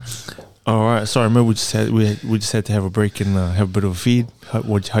All right. Sorry, remember we just had to have a break and have a bit of a feed.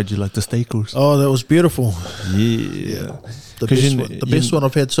 How'd you like the steakles? Oh, that was beautiful. Yeah. The best one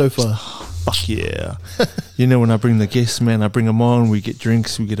I've had so far. Fuck yeah. When I bring the guests, man, I bring them on, we get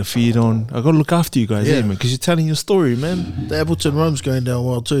drinks, we get a feed on. I got to look after you guys, man, because you're telling your story, man. The Appleton rum's going down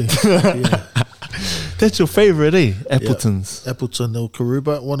well too. Yeah. That's your favourite, eh? Appleton's. Yep. Appleton or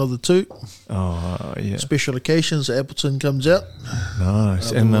Karuba, one of the two. Oh, yeah. Special occasions, Appleton comes out.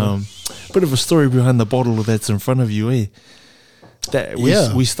 Nice. And bit of a story behind the bottle that's in front of you, eh?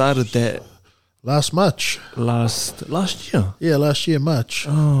 We started that last March. Last year? Yeah, last year, March.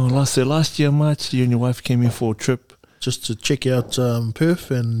 Oh, last year, March, you and your wife came here for a trip. Just to check out Perth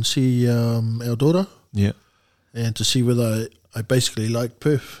and see our daughter. Yeah. And to see whether I basically liked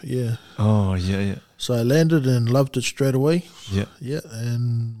Perth, yeah. Oh, yeah. So I landed and loved it straight away. Yeah. Yeah,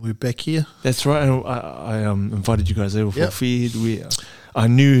 and we're back here. That's right. I invited you guys over for a feed. I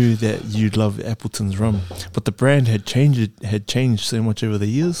knew that you'd love Appleton's rum, but the brand had changed so much over the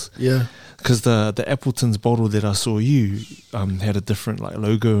years. Yeah. Because the Appleton's bottle that I saw you had a different like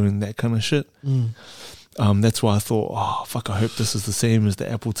logo and that kind of shit. That's why I thought, oh fuck, I hope this is the same as the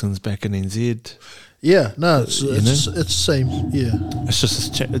Appleton's back in NZ. Yeah, no, it's the same. Yeah, it's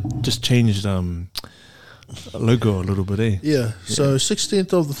it just changed logo a little bit, eh? Yeah. So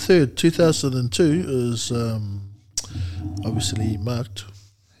 16th of the 3rd, 2002 is obviously marked.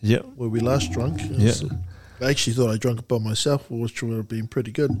 Yeah. Where we last drunk. I actually thought I drank it by myself, which would have been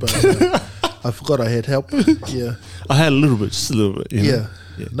pretty good, but I forgot I had help. Yeah. I had just a little bit. You know?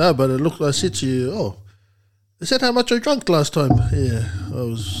 Yeah. No, but it looked. I said to you, "Oh, is that how much I drank last time?" Yeah. I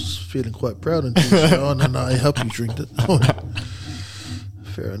was feeling quite proud and said, "Oh, no, I helped you drink it."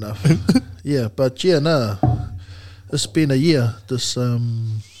 Fair enough. Yeah, but it's been a year. This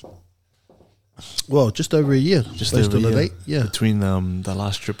just over a year. Just over a year. Date. Yeah. Between the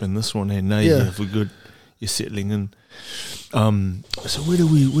last trip and this one, and now you're settling in. So where did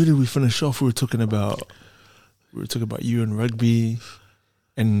we finish off? We were talking about you and rugby,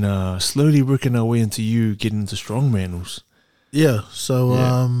 and slowly working our way into you getting into strongmanals. Yeah. So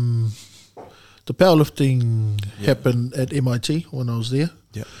the powerlifting happened at MIT when I was there.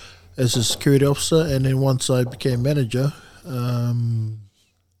 Yeah. As a security officer, and then once I became manager,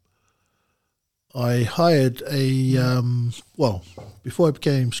 I hired before I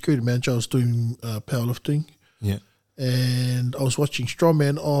became security manager, I was doing powerlifting. Yeah. And I was watching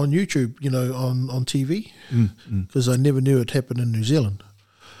Strongman on YouTube, on TV, because I never knew it happened in New Zealand.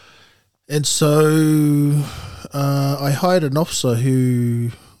 And so I hired an officer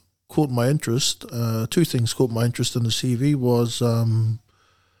who caught my interest. Two things caught my interest in the CV was a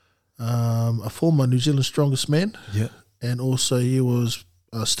former New Zealand strongest man. Yeah. And also he was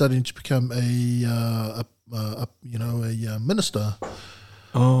studying to become a minister,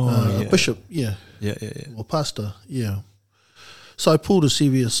 a bishop, or pastor, So I pulled a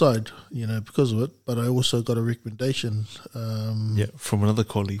CV aside, because of it. But I also got a recommendation, from another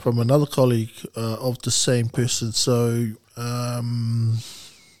colleague, of the same person. So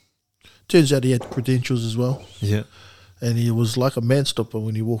turns out he had credentials as well. Yeah, and he was like a man stopper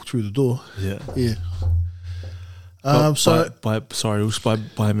when he walked through the door. Yeah. By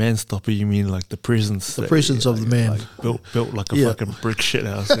man stopper, you mean like the presence? The presence of the man. Like built like a fucking brick shit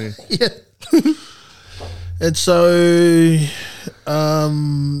house. Eh? Yeah. And so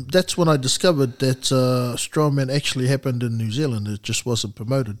that's when I discovered that strongman actually happened in New Zealand. It just wasn't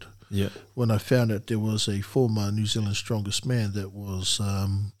promoted. Yeah. When I found out there was a former New Zealand strongest man that was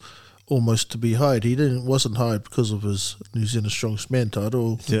almost to be hired. He wasn't hired because of his New Zealand strongest man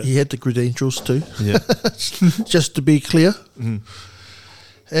title. Yeah. He had the credentials too. Yeah. Just to be clear. Mm.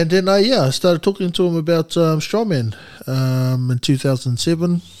 And then I started talking to him about strongman. In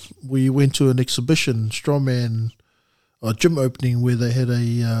 2007, we went to an exhibition, strongman, gym opening where they had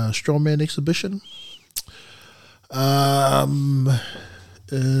a strongman exhibition.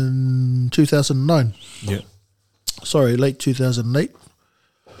 In 2009. Yeah. Sorry, late 2008.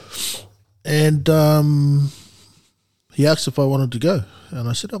 And he asked if I wanted to go. And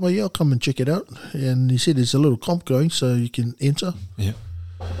I said, oh, well, yeah, I'll come and check it out. And he said, there's a little comp going, so you can enter. Yeah.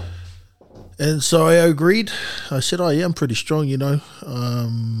 And so I agreed. I said, oh, yeah, I'm pretty strong, I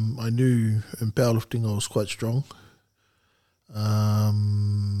knew in powerlifting I was quite strong.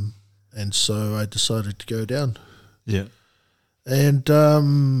 And so I decided to go down. Yeah. And,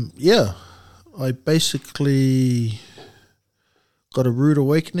 I basically got a rude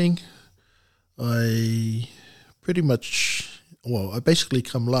awakening. I basically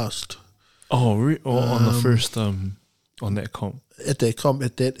come last. Oh, on the first, on that comp? At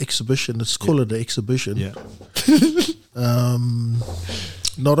that exhibition. Let's call it an exhibition. Yeah.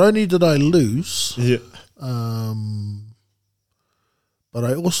 not only did I lose, Yeah. but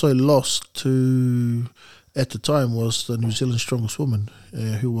I also lost to, at the time, was the New Zealand strongest woman,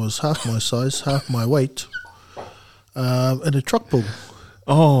 who was half my size, half my weight, in a truck pull.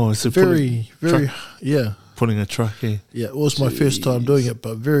 Oh, it's a Very, yeah. pulling a truck, eh? Yeah, it was my first time doing it,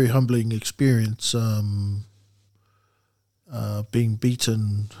 but very humbling experience, being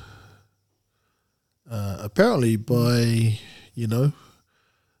beaten apparently by,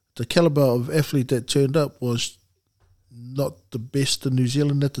 the caliber of athlete that turned up was not the best in New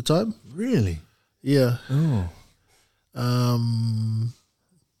Zealand at the time. Really? Yeah. Oh.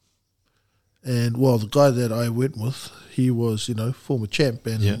 And well, the guy that I went with, he was, former champ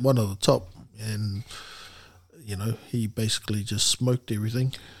and one of the top, and he basically just smoked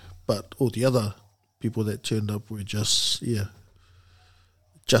everything. But all the other people that turned up were just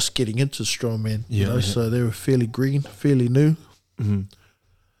getting into strongman, so they were fairly green, fairly new. Mm-hmm.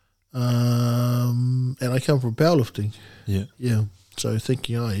 And I come from powerlifting. Yeah. Yeah. So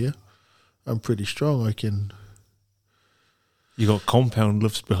thinking, I'm pretty strong. I can. You got compound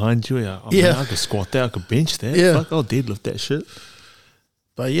lifts behind you. I could squat that. I could bench that. Yeah. Fuck, I'll deadlift that shit.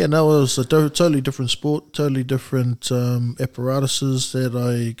 But yeah, no, it was a totally different sport, totally different apparatuses that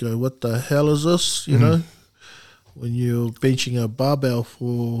I go, what the hell is this? You know, when you're benching a barbell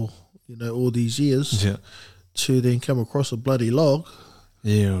for, all these years to then come across a bloody log.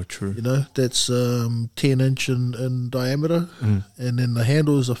 Yeah, true. That's 10-inch in diameter, and then the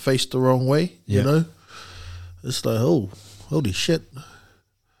handles are faced the wrong way, It's like, oh, holy shit.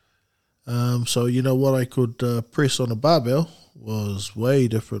 So, what I could press on a barbell was way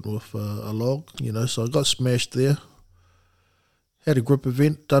different with a log, so I got smashed there. Had a grip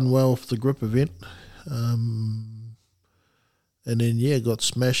event, done well with the grip event. And then, got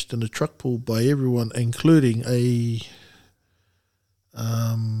smashed in a truck pull by everyone, including I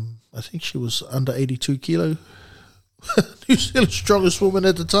think she was under 82 kilo. New Zealand's strongest woman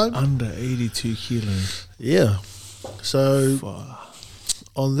at the time. Under 82 kilos. Yeah. So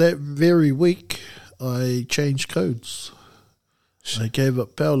on that very week, I changed codes. I gave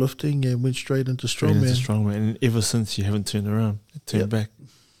up powerlifting and went straight into strongman. And ever since you haven't turned around, turned back.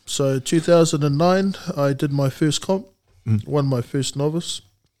 So 2009, I did my first comp, won my first novice,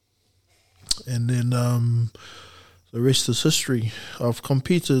 and then the rest is history. I've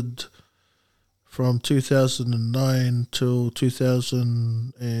competed from 2009 till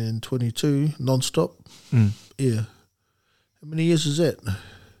 2022 non-stop. Yeah. How many years is that?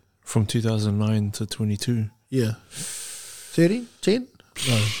 From 2009 to 22. Yeah. 30? 10?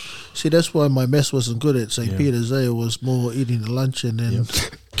 No. See, that's why my mess wasn't good at St. Peter's. It was more eating the lunch and then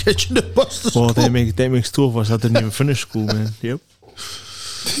catching the bus to school. Well, that makes two of us. I didn't even finish school, man. Yep.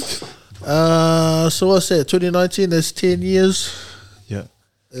 So what's that? 2019, that's 10 years. Yeah.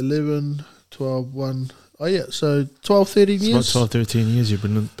 11, 12, 1. Oh, yeah. So 12, 13 years. It's about 12, 13 years you've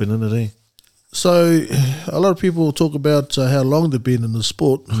been in it, eh? So a lot of people talk about how long they've been in the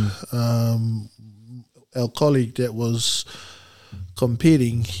sport. Our colleague that was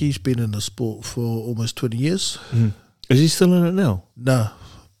competing, he's been in the sport for almost 20 years. Is he still in it now? Nah,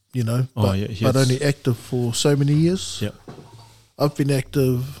 but only active for so many years. Yep. I've been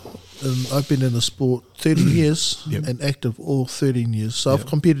active, and I've been in the sport 13 years and active all 13 years. So I've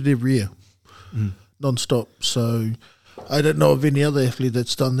competed every year, non-stop. So I don't know of any other athlete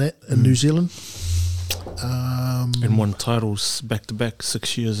that's done that in New Zealand. And won titles back to back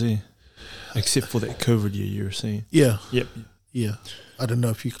 6 years, eh? Except for that COVID year you were saying. Yeah. Yep. Yeah. I don't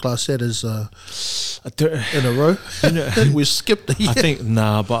know if you class that as in a row. We skipped a year. I think,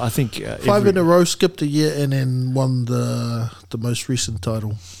 but I think... 5 in a row, skipped a year, and then won the most recent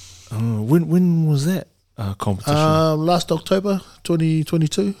title. When was that competition? Last October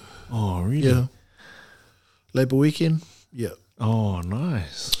 2022. Oh, really? Yeah. Labour weekend. Yeah. Oh,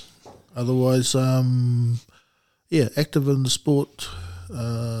 nice. Otherwise, active in the sport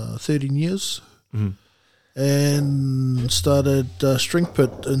 13 years. And started Strength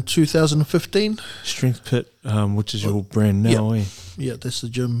Pit in 2015. Strength Pit, which is your brand now, eh? Yeah, that's the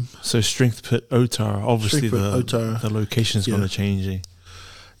gym. So Strength Pit Otara, obviously the location's going to change, eh?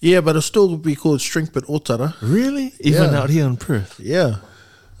 Yeah, but it'll still be called Strength Pit Otara. Really? Even out here in Perth? Yeah.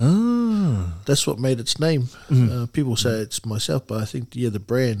 Oh. That's what made its name. People say it's myself, but I think, the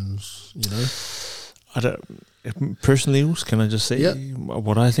brands, I don't, personally, can I just say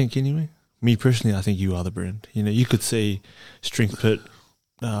what I think anyway? Me personally, I think you are the brand. You could say Strength Pit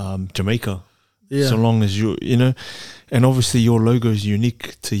Jamaica, so long as you, and obviously your logo is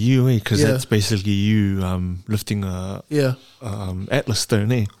unique to you, eh? Because that's basically you lifting a Atlas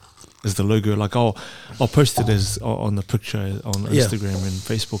stone, eh? As the logo, like I'll post it as on the picture on Instagram and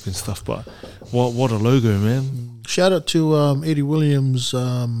Facebook and stuff. But what a logo, man! Shout out to Eddie Williams'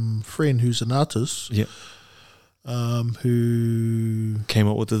 friend, who's an artist. Yeah. Who came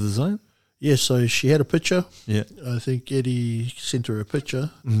up with the design? Yeah. So she had a picture. Yeah. I think Eddie sent her a picture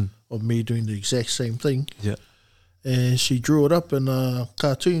of me doing the exact same thing. Yeah. And she drew it up in a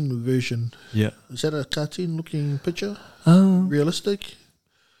cartoon version. Yeah. Is that a cartoon-looking picture? Realistic?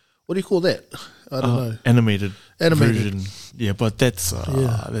 What do you call that? I don't know. Animated version. Yeah, but that's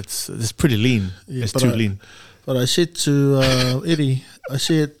pretty lean. Yeah, it's too lean. But I said to Eddie, I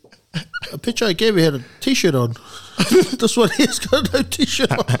said, a picture I gave you had a T-shirt on. This one here's got no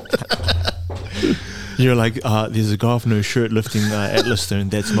T-shirt on. You're like, there's a guy with no shirt lifting Atlas Stone.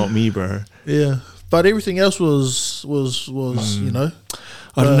 That's not me, bro. Yeah. But everything else was you know.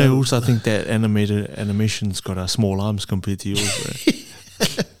 I don't know. Also, I think that animation's got small arms compared to yours, bro.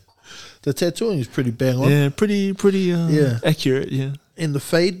 The tattooing is pretty bang on. Yeah, pretty accurate. Yeah. And the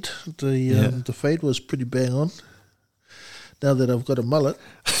fade, the fade was pretty bang on. Now that I've got a mullet,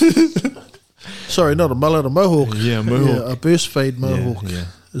 sorry, not a mullet, a mohawk. Yeah, mohawk. Yeah, a burst fade mohawk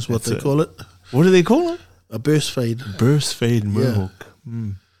is what they call it. What do they call it? A burst fade. Burst fade mohawk.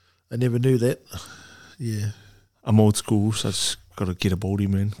 Yeah. I never knew that. Yeah. I'm old school, so I just got to get a baldy,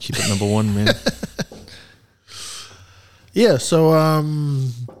 man. Keep it number one, man. Yeah, so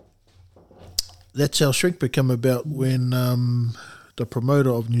that's how Shrink became about when the promoter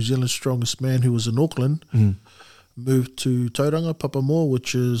of New Zealand's Strongest Man, who was in Auckland, moved to Tauranga, Papamoa,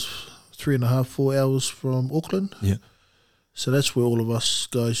 which is 3.5, 4 hours from Auckland. Yeah. So that's where all of us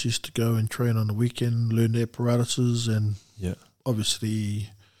guys used to go and train on the weekend, learn the apparatuses, and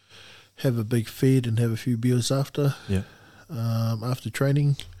obviously have a big feed and have a few beers after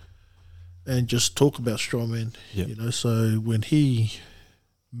training, and just talk about strongman. You know, so when he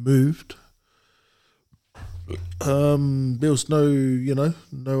moved, there was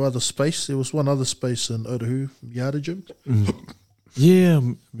no other space. There was one other space in Otahu, Miata Gym. Yeah,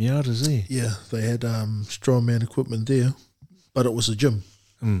 Miata's there. Yeah, they had strongman equipment there, but it was a gym.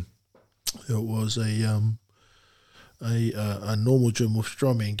 It was a normal gym with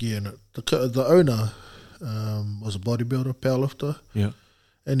strongman gear in it. The owner was a bodybuilder, powerlifter. Yeah,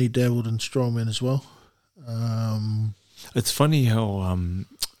 and he dabbled in strongman as well. It's funny how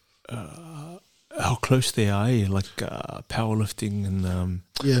close they are, like powerlifting and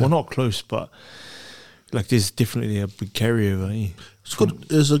well, not close, but like there's definitely a big carryover. It's good.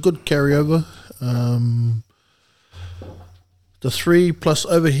 There's a good carryover. The 3+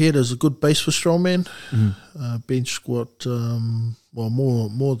 overhead is a good base for strongman. Bench, squat,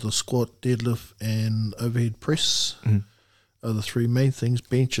 more the squat, deadlift, and overhead press are the three main things.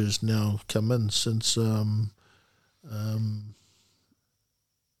 Benches now come in since.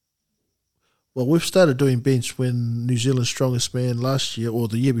 Well, we've started doing bench when New Zealand's Strongest Man last year or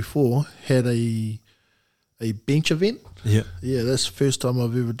the year before had a bench event. Yeah, that's the first time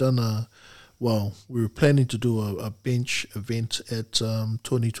I've ever done we were planning to do a bench event at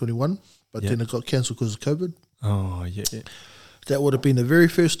 2021, but then it got cancelled because of COVID. Oh, yeah. That would have been the very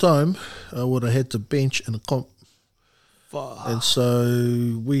first time I would have had to bench in a comp. Fuck. And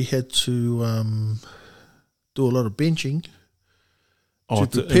so we had to do a lot of benching to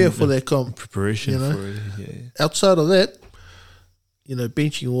prepare for that comp. Preparation for it, yeah. Outside of that,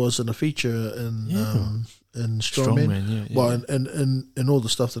 benching wasn't a feature in strongman. Well, and all the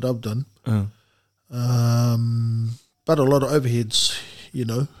stuff that I've done. But a lot of overheads,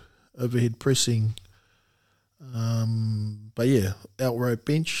 overhead pressing. But yeah, outright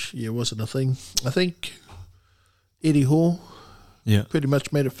bench, wasn't a thing. I think Eddie Hall, pretty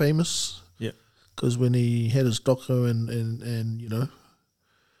much made it famous. Yeah, because when he had his doco and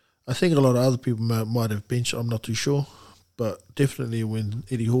I think a lot of other people might have benched. I'm not too sure, but definitely when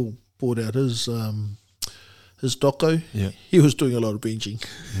Eddie Hall brought out his doco, he was doing a lot of benching.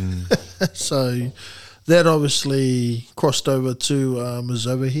 So that obviously crossed over to his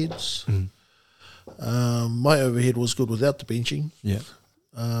overheads. My overhead was good without the benching. Yeah.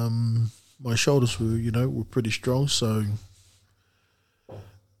 My shoulders were pretty strong, so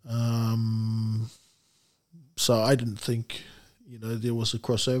I didn't think there was a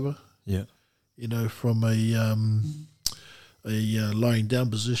crossover. Yeah. From a lying down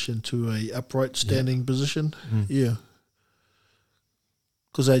position to a upright standing position. Yeah.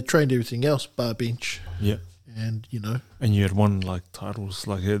 Because I trained everything else bar bench. Yeah. And and you had won like titles,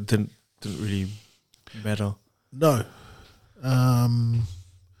 like it didn't really matter. No.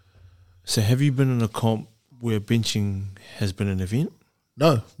 So have you been in a comp where benching has been an event?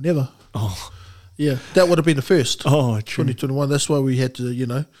 No, never. Oh. Yeah, that would have been the first. Oh, true. 2021. That's why we had to,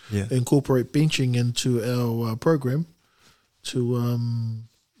 Yeah. incorporate benching into our program to,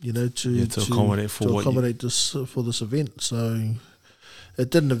 to accommodate for for this event. So it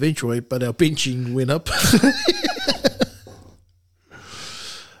didn't eventuate, but our benching went up.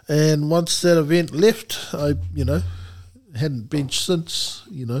 And once that event left, I, hadn't benched since.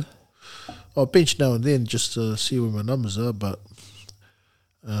 I bench now and then just to see where my numbers are, but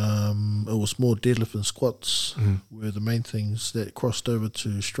it was more deadlift and squats were the main things that crossed over to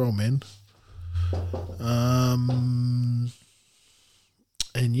strongman.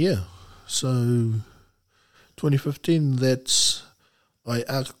 And yeah, so 2015,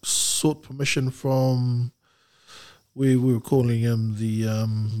 I sought permission from, we were calling him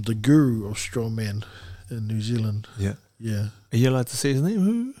the guru of strongman in New Zealand. Yeah. Yeah. Are you allowed to say his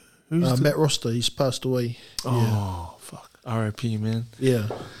name? Who's Matt Roster, he's passed away. Oh, fuck. R.I.P., man. Yeah.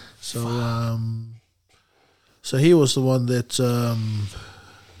 So, so he was the one that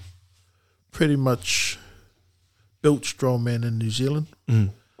pretty much built strongman in New Zealand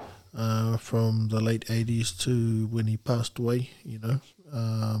from the late 80s to when he passed away,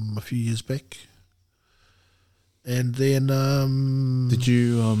 a few years back. And then did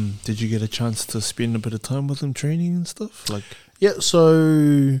you get a chance to spend a bit of time with him training and stuff? Yeah,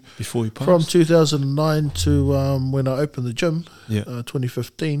 so before he passed? From 2009 to when I opened the gym,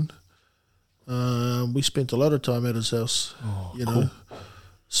 2015, we spent a lot of time at his house, cool.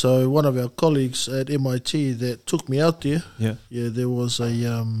 So one of our colleagues at MIT that took me out there, there was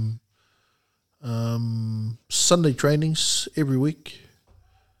a Sunday trainings every week.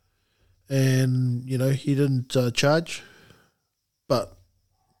 And, he didn't charge, but,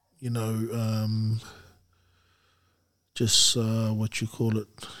 just what you call it,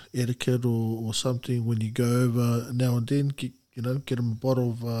 etiquette or something. When you go over now and then, get him a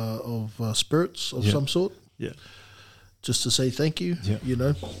bottle of spirits of some sort, just to say thank you,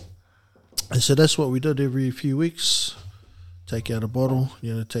 And so that's what we did every few weeks. Take out a bottle,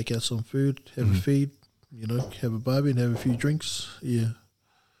 take out some food, have a feed, have a barbie and have a few drinks,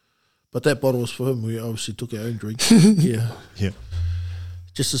 But that bottle was for him. We obviously took our own drinks, Yeah.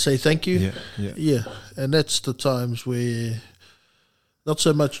 Just to say thank you. Yeah. And that's the times where, not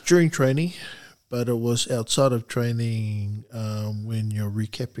so much during training, but it was outside of training when you're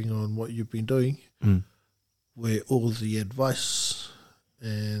recapping on what you've been doing, where all the advice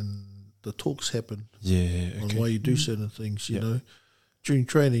and the talks happen on why you do certain things, you know. During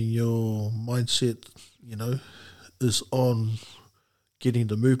training, your mindset, is on getting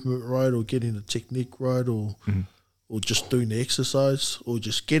the movement right or getting the technique right or just doing the exercise or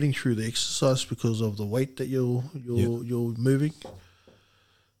just getting through the exercise because of the weight that you're moving.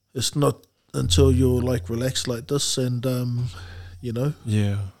 It's not until you're relaxed like this and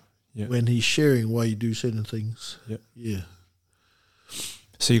when he's sharing why you do certain things.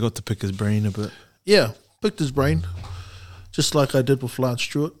 So you got to pick his brain a bit. Yeah, picked his brain, just like I did with Lance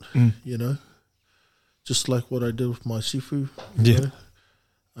Stewart. Just like what I did with my Sifu. You know?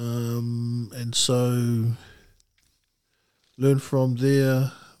 And so learn from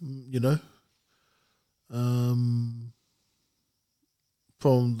there,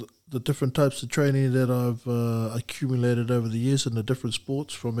 from the different types of training that I've accumulated over the years in the different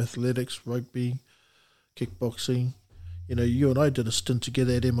sports, from athletics, rugby, kickboxing. You and I did a stint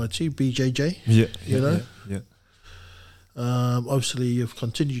together at MIT, BJJ. Obviously, you've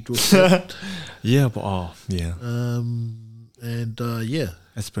continued with that.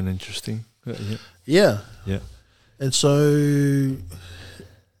 That's been interesting. And so,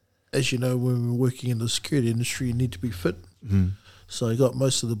 as you know, when we're working in the security industry, you need to be fit. So I got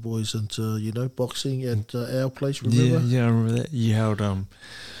most of the boys into, boxing at our place, remember? Yeah, I remember that. You held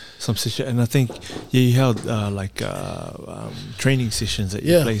some session, and I think you held training sessions at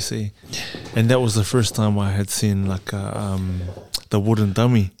your place, and that was the first time I had seen the wooden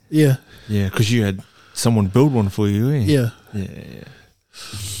dummy. Because you had someone build one for you,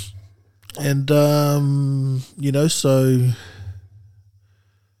 And so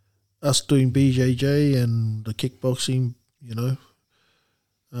us doing BJJ and the kickboxing,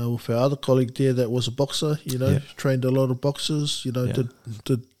 with our other colleague there that was a boxer, trained a lot of boxers, did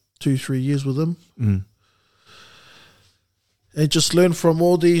 2-3 years with him. And just learned from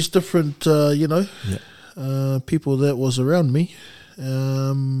all these different, people that was around me,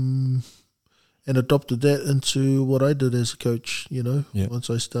 and adopted that into what I did as a coach, once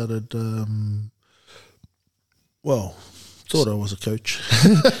I started, thought I was a coach.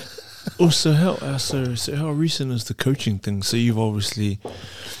 So how recent is the coaching thing? So you've obviously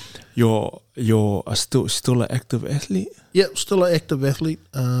You're still an active athlete? Yep, still an active athlete.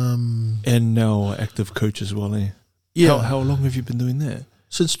 And now an active coach as well, eh? Yeah. How long have you been doing that?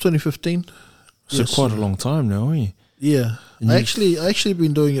 Since 2015. So quite a long time now, eh? Yeah. And I actually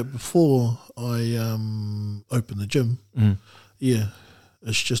been doing it before I opened the gym. Mm. Yeah.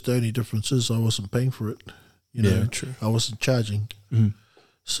 It's just the only difference is I wasn't paying for it. You know, Yeah, true. I wasn't charging. Mm.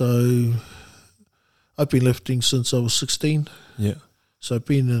 So I've been lifting since I was 16. Yeah. So I've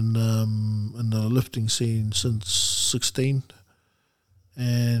been in the lifting scene since 16,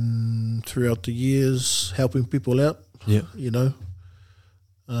 and throughout the years helping people out. Yeah. You know,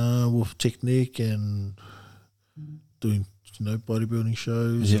 with technique and doing bodybuilding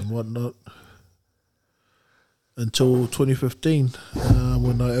shows and whatnot. Until 2015,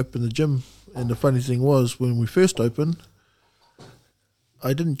 when I opened the gym. And the funny thing was, when we first opened,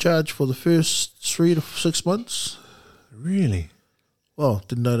 I didn't charge for the first 3 to 6 months. Really? Well,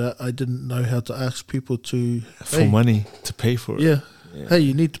 didn't know that. I didn't know how to ask people to for money to pay for it. Yeah. Hey,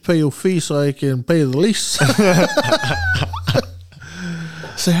 you need to pay your fee so I can pay the lease.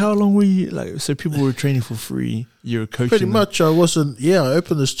 So how long were you so people were training for free? You were coaching Pretty them. much. I wasn't. Yeah, I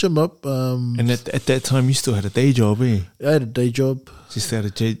opened this gym up. And at that time, you still had a day job, eh? I had a day job. So you still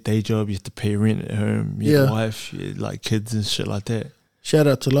had a day job. You had to pay rent at home. You had a wife, you had kids and shit like that. Shout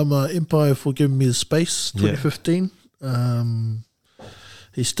out to Lama Empire for giving me the space. 2015.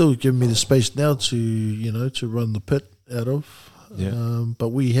 He's still giving me the space now to run the pit out of. Yeah. But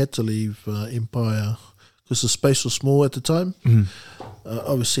we had to leave Empire because the space was small at the time. Mm.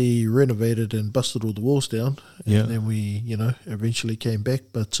 Obviously renovated and busted all the walls down. Yeah. And then we, eventually came back.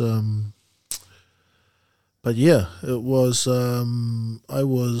 But yeah, it was, I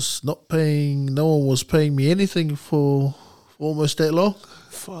was not paying, no one was paying me anything for almost that long.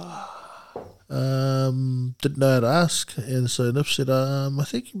 Didn't know how to ask. And so Nip said, I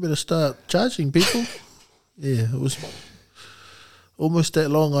think you better start charging people. Yeah, it was almost that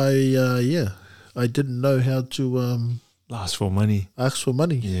long. I didn't know how to ask for money.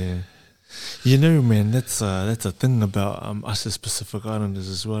 Yeah. Man, that's a thing about us as Pacific Islanders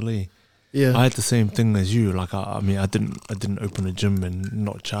as well, eh? Yeah. I had the same thing as you. I didn't open a gym and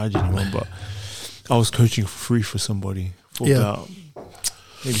not charge anyone, but I was coaching for free for somebody for about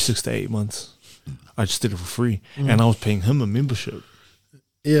maybe 6 to 8 months. I just did it for free, and I was paying him a membership.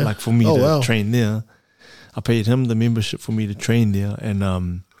 Yeah, for me to train there. I paid him the membership for me to train there, and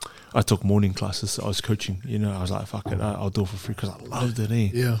I took morning classes. So I was coaching. I was like, fuck it, I'll do it for free because I loved it. Eh?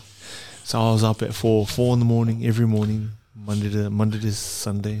 Yeah. So I was up at 4 in the morning every morning, Monday to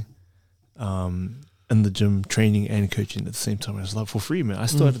Sunday, in the gym training and coaching at the same time. I was like for free, man. I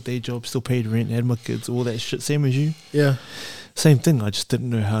still had a day job, still paid rent, had my kids, all that shit, same as you. Yeah. Same thing. I just didn't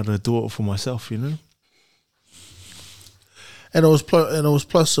know how to do it for myself, And it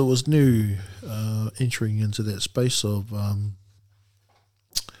was new entering into that space of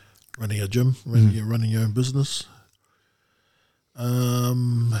running a gym, running your own business.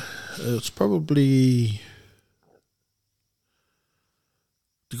 It's probably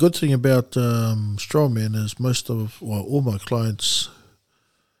the good thing about Strongman is all my clients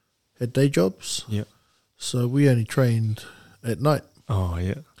had day jobs. Yeah. So we only trained at night. Oh,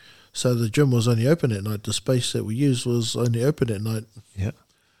 yeah. So the gym was only open at night. The space that we used was only open at night. Yeah.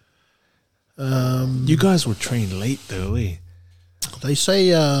 You guys were trained late though, eh? They say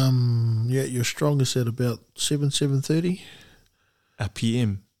you're strongest at about 7:30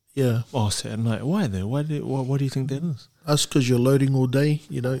 PM. Yeah. Oh, so at night. Why though? Why do you think that is? That's because you're loading all day,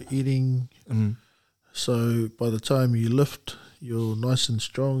 eating. So by the time you lift, you're nice and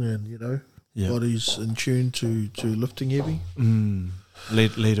strong, and body's in tune to lifting heavy.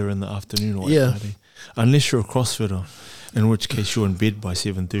 Later in the afternoon or at night. Unless you're a CrossFitter, in which case you're in bed by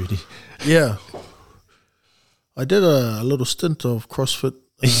 7:30. Yeah. I did a little stint of CrossFit.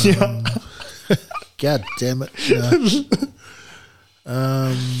 God damn it.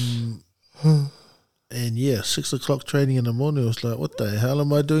 And 6 o'clock training in the morning, I was like, what the hell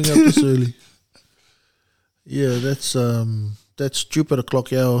am I doing up this early? Yeah, that's Jupiter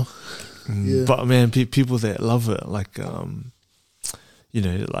clock hour. Yeah. But man, people that love it, like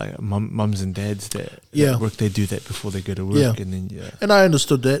mums and dads that work, they do that before they go to work, and then and I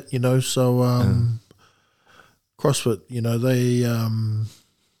understood that, so CrossFit, they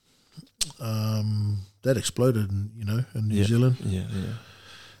that exploded, in New Zealand. Yeah.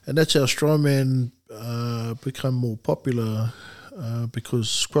 And that's how Strongman become more popular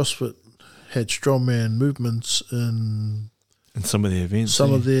because CrossFit had Strongman movements in some of the events.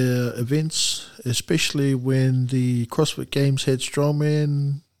 Their events, especially when the CrossFit Games had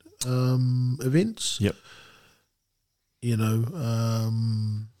Strongman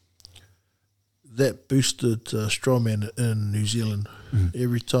that boosted strongman in New Zealand.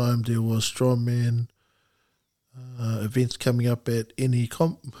 Every time there was strongman events coming up at any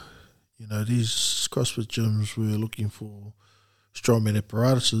comp, you know, these CrossFit gyms were looking for strongman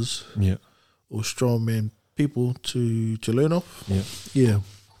apparatuses or strongman people to learn off. Yeah.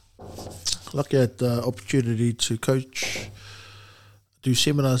 Lucky I had the opportunity to coach, do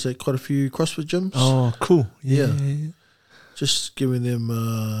seminars at quite a few CrossFit gyms. Oh, cool. Yeah. Just giving them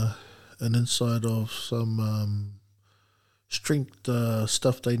an insight of some strength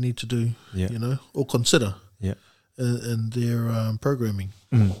stuff they need to do, you know, or consider in their programming.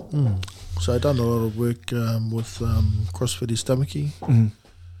 So I've done a lot of work with CrossFit Stomachy,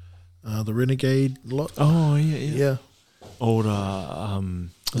 the Renegade a lot. Oh, yeah. Old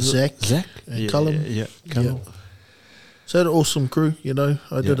Zach and Cullum. Cullum. So had an awesome crew, you know.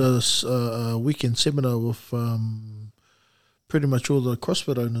 I did a weekend seminar with pretty much all the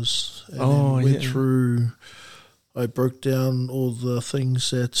CrossFit owners, and went through. I broke down all the things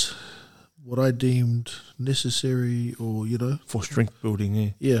that what I deemed necessary, or you know, for strength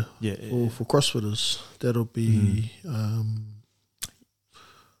building. For CrossFitters, that'll be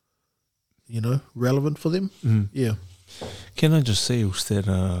you know, relevant for them. Can I just say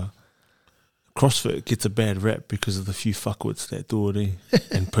that CrossFit gets a bad rap because of the few fuckwits that do it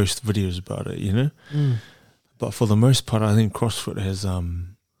and post videos about it, you know? But for the most part, I think CrossFit has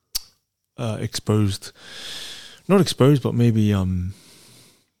but maybe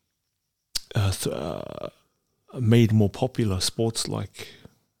made more popular sports like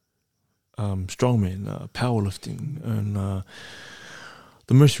strongman, powerlifting, and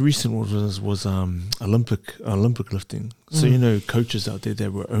the most recent was Olympic lifting. So you know, coaches out there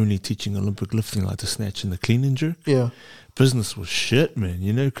that were only teaching Olympic lifting, like the snatch and the clean and jerk. Business was shit, man.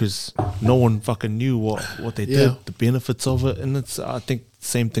 You know, because no one fucking knew what they did, the benefits of it, and it's I think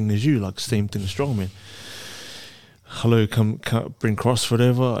same thing as you, like same thing as strongman. Hello, come bring CrossFit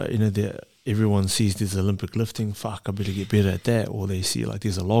over. You know, everyone sees this Olympic lifting. Fuck, I better get better at that. Or they see like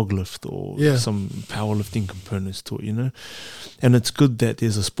there's a log lift or some powerlifting components to it. You know, and it's good that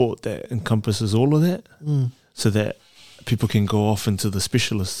there's a sport that encompasses all of that, so that people can go off into the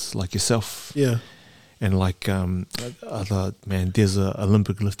specialists like yourself. And like there's a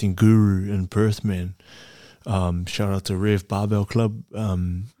Olympic lifting guru in Perth, man. Shout out to Rev Barbell Club,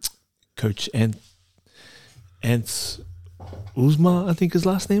 Coach Ants Uzma, I think his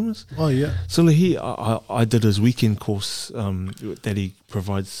last name is. So I did his weekend course that he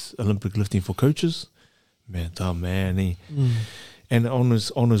provides Olympic lifting for coaches. And on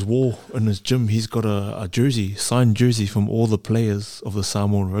his wall in his gym, he's got a signed jersey from all the players of the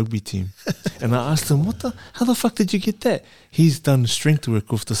Samoan rugby team. And I asked him, how the fuck did you get that? He's done strength work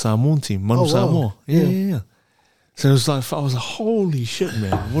with the Samoan team, Manu Samoa. Yeah. So it was like, I was like, holy shit,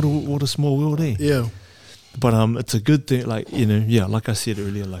 man! What a small world, eh? But it's a good thing, like, you know, like I said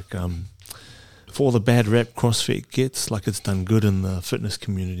earlier, like for all the bad rap CrossFit gets, like it's done good in the fitness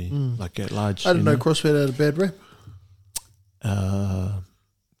community, like at large. I didn't know CrossFit had a bad rap.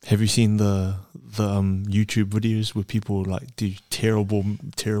 Have you seen the YouTube videos where people like do terrible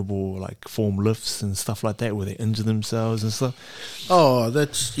like form lifts and stuff like that, where they injure themselves and stuff? Oh,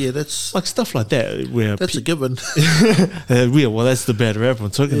 that's like stuff like that where that's a given. Well, that's the bad rap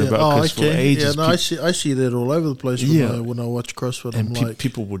I'm talking about. For ages, I see that all over the place when I watch CrossFit. And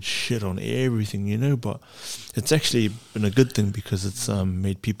people would shit on everything, you know, but it's actually been a good thing because it's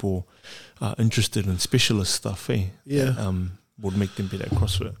made people interested in specialist stuff, eh? Would make them better at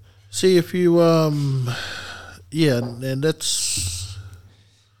CrossFit. See, if you, and that's,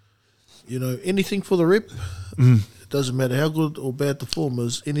 you know, anything for the rep. It doesn't matter how good or bad the form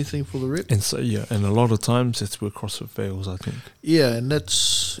is, anything for the rep. And so, and a lot of times that's where CrossFit fails, I think. And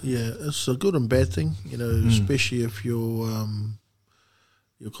that's, it's a good and bad thing, you know, especially if you're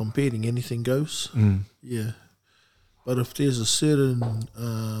competing, anything goes. But if there's a certain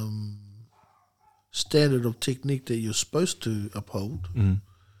standard of technique that you're supposed to uphold,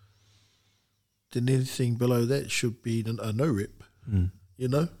 then anything below that should be a no rep, you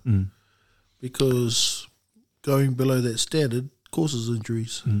know, because going below that standard causes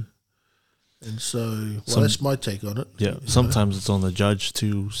injuries. And so, that's my take on it. Sometimes it's on the judge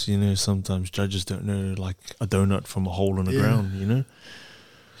too. So, you know, sometimes judges don't know like a donut from a hole in the ground, you know.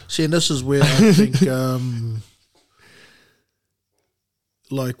 See, and this is where I think,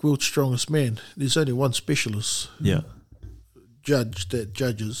 like World's Strongest Man, there's only one specialist judge that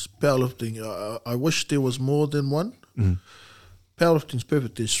judges powerlifting. I wish there was more than one. Powerlifting's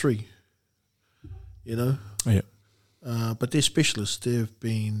perfect. There's 3, you know. But they're specialists. They've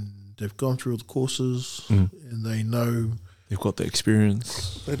gone through the courses and they know They've got the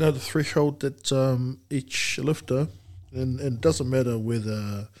experience. They know the threshold that each lifter, and it doesn't matter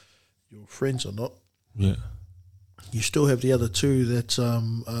whether you're friends or not. Yeah. You still have the other two that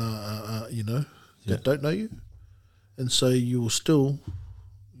that don't know you, and so you will still,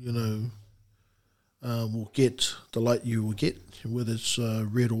 will get the light you will get, whether it's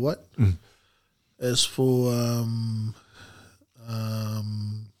red or white. As for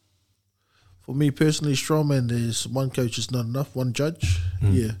me personally, strongman, there's one coach is not enough, one judge.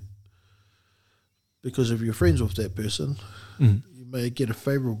 Yeah, because if you're friends with that person, you may get a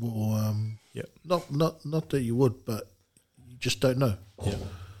favourable. Not that you would, but you just don't know. Yeah.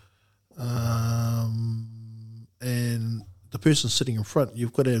 And the person sitting in front,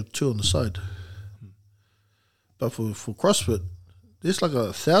 you've got to have two on the side. But for CrossFit, there's like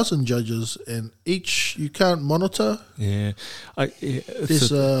 1,000 judges, and each you can't monitor. Yeah,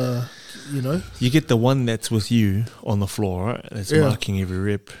 there's you get the one that's with you on the floor, right? That's marking every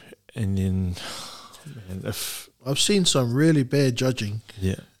rep, and then if I've seen some really bad judging.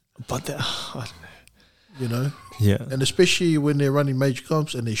 Yeah, but I don't know. Yeah, and especially when they're running major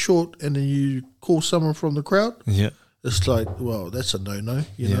comps and they're short, and then you call someone from the crowd. Yeah. It's like, well, that's a no-no,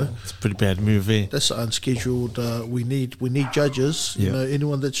 you know. It's a pretty bad move, eh? That's unscheduled. We need judges. You know,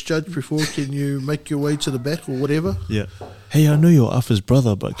 anyone that's judged before, can you make your way to the back or whatever? Yeah. Hey, I know you're Afa's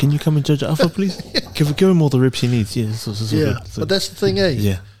brother, but can you come and judge Afa, please? Give him all the reps he needs. Yeah, but that's the thing, eh?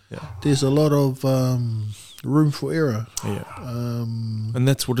 Yeah. There's a lot of room for error. Yeah. And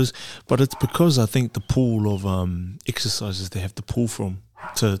that's what it is. But it's because I think the pool of exercises they have to pull from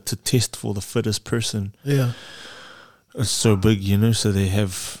to test for the fittest person. Yeah. It's so big, you know, so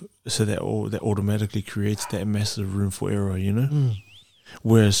that automatically creates that massive room for error, you know.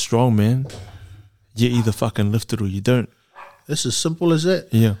 Whereas strongman, you either fucking lift it or you don't. It's as simple as that.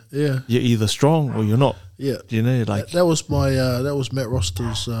 Yeah. Yeah. You're either strong or you're not. Yeah. You know, like that was Matt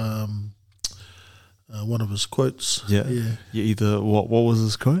Roster's one of his quotes. Yeah. Yeah. You either what was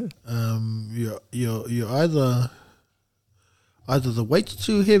his quote? You're either the weight's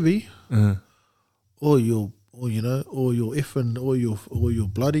too heavy, or you're effing, or you're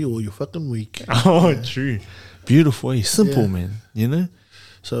bloody, or you're fucking weak. Oh, true. Beautiful, simple, man. You know.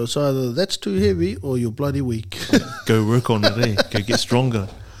 So it's either that's too heavy or you're bloody weak. Go work on it, eh? Go get stronger.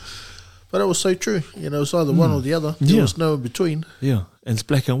 But it was so true. You know, it's either one or the other. There was no in between. Yeah, and it's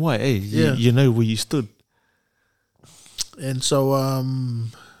black and white, eh? You know where you stood. And so,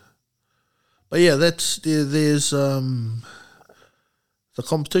 but yeah, there's the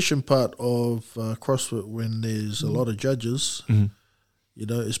competition part of CrossFit when there's a lot of judges. You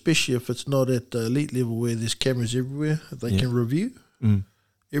know, especially if it's not at the elite level where there's cameras everywhere, they can review.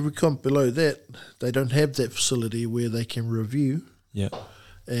 Every comp below that, they don't have that facility where they can review. Yeah.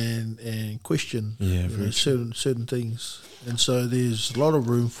 And question certain things. And so there's a lot of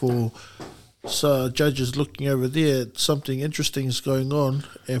room for judges looking over there at something interesting is going on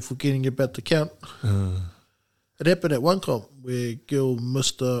and forgetting about the count. It happened at one comp where Gil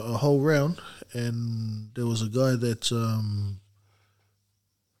missed a whole round, and there was a guy that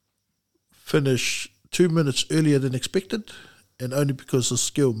finished 2 minutes earlier than expected, and only because the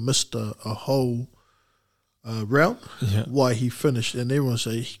skill missed a whole round, why he finished, and everyone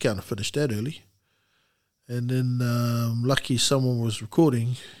say he can't have finished that early. And then lucky someone was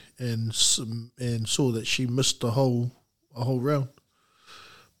recording and saw that she missed a whole round,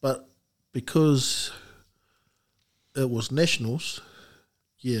 but because it was nationals,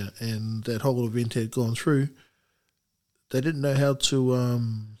 and that whole event had gone through, they didn't know how to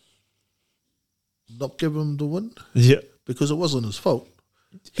not give him the win. Yeah, because it wasn't his fault.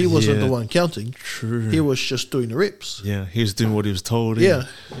 He wasn't the one counting. True. He was just doing the reps. Yeah, he was doing what he was told. Yeah.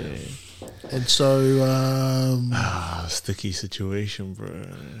 And so sticky situation, bro.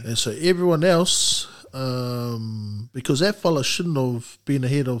 And so everyone else, because that fella shouldn't have been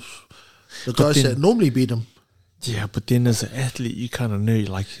ahead of the guys that normally beat him. Yeah, but then as an athlete, you kind of know,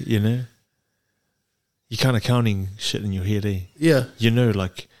 like, you know, you're kind of counting shit in your head, eh? Yeah. You know,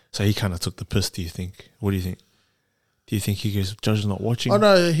 like, so he kind of took the piss, do you think? What do you think? Do you think he goes, judge not watching? Oh,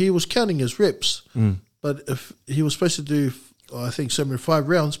 no, he was counting his reps. But if he was supposed to do, I think, 5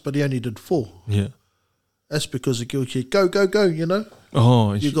 rounds, but he only did 4. Yeah. That's because the guild said, go, you know?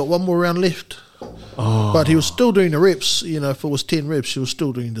 Oh. You got one more round left. Oh. But he was still doing the reps. You know, if it was 10 reps, he was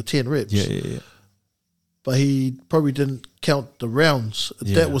still doing the 10 reps. Yeah. But he probably didn't count the rounds.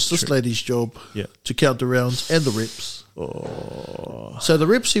 That was this lady's job, to count the rounds and the reps. Oh. So the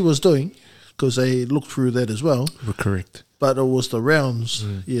reps he was doing, because they looked through that as well. Correct. But it was the rounds,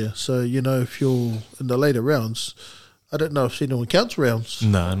 So, you know, if you're in the later rounds, I don't know if anyone counts rounds.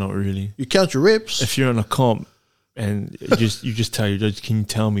 No, not really. You count your reps. If you're in a comp And you just tell your judge, can you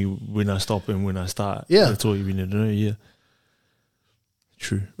tell me when I stop and when I start? Yeah. That's all you need to know, yeah.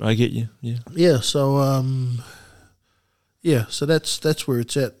 True. I get you, yeah. Yeah, so so that's where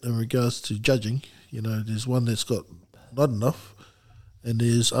it's at in regards to judging. You know, there's one that's got not enough, and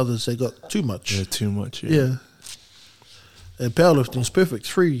there's others that got too much. Yeah, too much, yeah. Yeah. And powerlifting is perfect.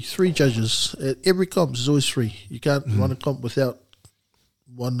 Three judges. At every comp, there's always three. You can't run a comp without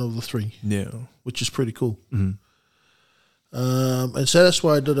one of the three. Yeah. Which is pretty cool. Mm. And so that's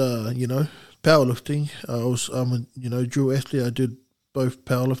why I did, powerlifting. I'm a dual athlete. I did both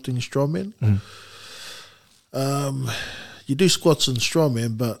powerlifting and strongman. You do squats and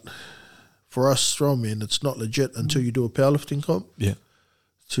strongman, but for us strongmen, it's not legit until you do a powerlifting comp. Yeah.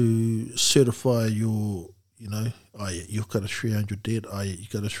 To certify your, you've got a 300 dead, you've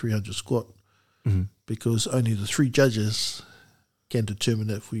got a 300 squat. Because only the three judges can determine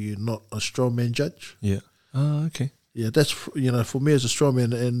that for you, not a strongman judge. Yeah. Oh, okay. Yeah, that's, for me as a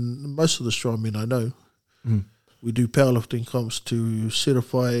strongman, and most of the strongmen I know, we do powerlifting comps to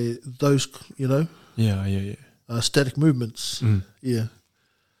certify those, static movements. Yeah.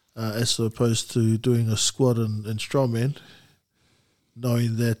 As opposed to doing a squat and strongman,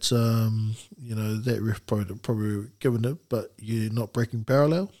 knowing that, that ref probably given it, but you're not breaking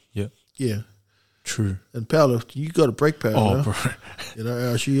parallel. Yeah. Yeah. True. And powerlifting, you got to break parallel. Oh, bro. Or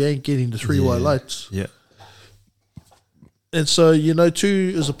else you ain't getting the three white lights. Yeah. And so,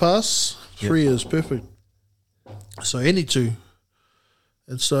 2 is a pass, 3 is perfect. So any 2.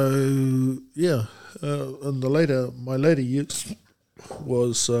 And so, and my later years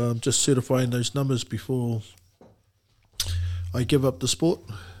was just certifying those numbers before I give up the sport.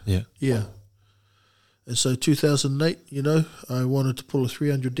 Yeah. Yeah. And so 2008, I wanted to pull a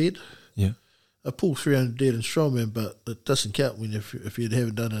 300 dead. Yeah. I pulled 300 dead in strongman, but it doesn't count when if you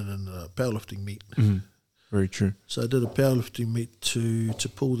haven't done it in a powerlifting meet. Very true. So I did a powerlifting meet to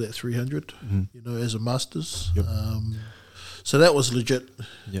pull that 300, as a masters. Yep. So that was legit.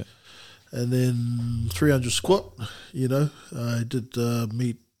 Yeah. And then 300 squat, I did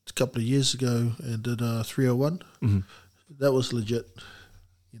meet a couple of years ago and did 301. That was legit,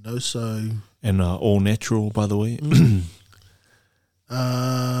 so. And all natural, by the way.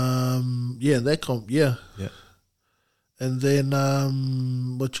 That comp, yeah. Yeah. And then,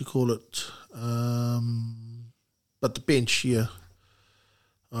 but the bench,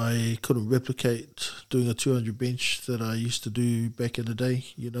 I couldn't replicate doing a 200 bench that I used to do back in the day,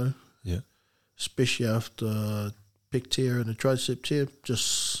 Yeah. Especially after pec tear and a tricep tear,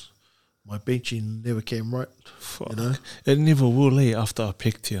 just my benching never came right. Fuck. It never will, after a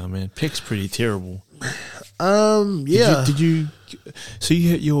pec tear, man. Pec's pretty terrible. Yeah. Did you so you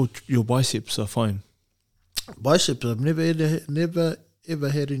hit your biceps are fine? Biceps, I've never ever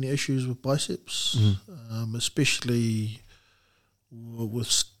had any issues with biceps, especially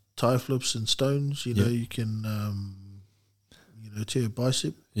with tie flips and stones. You can tear a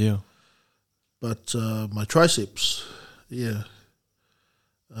bicep. Yeah. But my triceps, and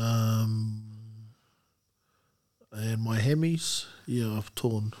my hammies, I've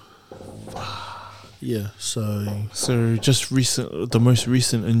torn. Yeah, so just the most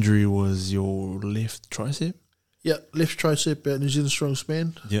recent injury was your left tricep? Yeah, left tricep at New Zealand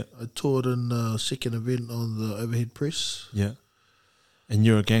Strongman. Yeah. I tore it in the second event on the overhead press. Yeah. And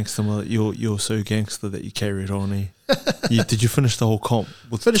you're a gangster, you're so gangster that you carried on, eh? Did you finish the whole comp?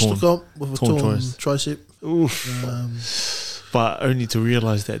 Finished the comp with a torn tricep. Oof. But only to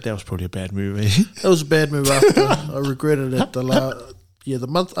realise that was probably a bad move, eh? That was a bad move after. I regretted it the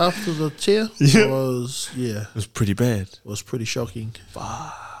month after the tear it was pretty bad. It was pretty shocking.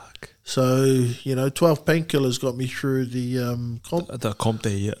 Fuck. So, 12 painkillers got me through the comp. The comp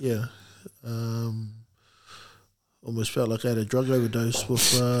day, yeah. Yeah. Almost felt like I had a drug overdose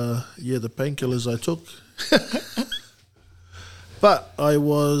with the painkillers I took. But I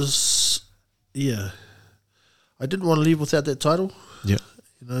was I didn't want to leave without that title. Yeah.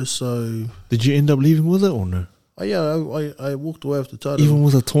 So did you end up leaving with it or no? I walked away with the title. Even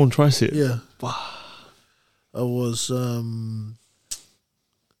with a torn tricep? Yeah. Wow. I was I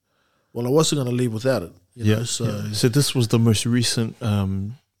wasn't going to leave without it. So this was the most recent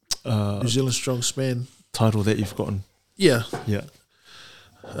New Zealand Strongman title that you've gotten. Yeah. Yeah.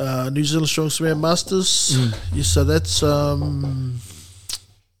 New Zealand Strongman Masters. Yeah, so that's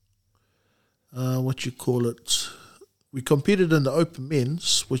we competed in the open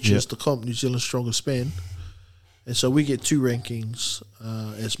men's, which is the comp New Zealand Strongest Man. And so we get 2 rankings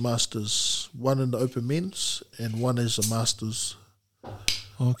as masters, one in the open men's and one as a masters.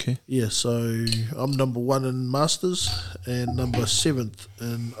 Okay. Yeah, so I'm number 1 in masters and number 7th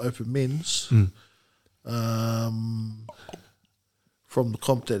in open men's. from the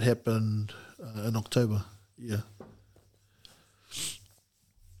comp that happened in October. Yeah.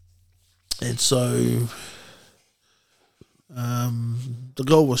 And so the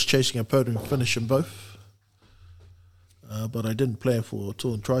goal was chasing a podium finish in both. But I didn't plan for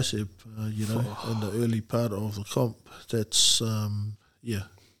torn tricep, in the early part of the comp. That's,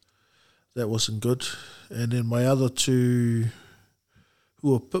 that wasn't good. And then my other two,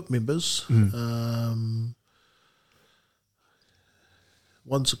 who were PIP members,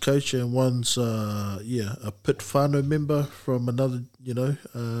 one's a coach and one's, a PIT whānau member from another,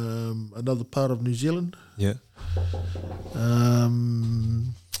 another part of New Zealand. Yeah.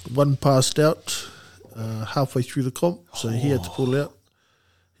 One passed out halfway through the comp, so he had to pull out.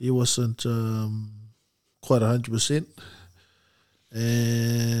 He wasn't quite 100%.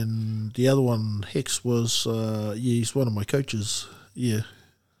 And the other one, Hex, was, he's one of my coaches. Yeah.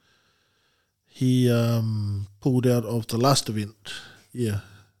 He pulled out of the last event. Yeah.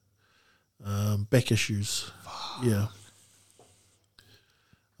 Back issues. Yeah.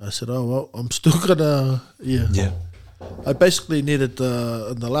 I said, oh, well, I'm still going to, Yeah. I basically needed,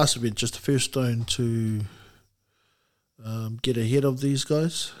 in the last event, just the first stone to get ahead of these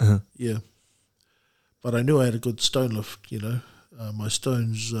guys. Uh-huh. Yeah. But I knew I had a good stone lift, my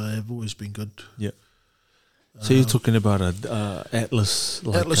stones have always been good. Yeah. So you're talking about a Atlas,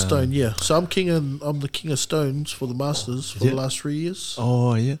 like Atlas stone, yeah. So I'm the king of stones for the Masters for the last 3 years.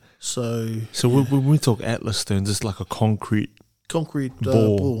 Oh yeah. So when we talk Atlas stones, it's like a concrete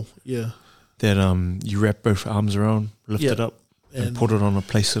ball, yeah. That you wrap both arms around, lift it up, and put it on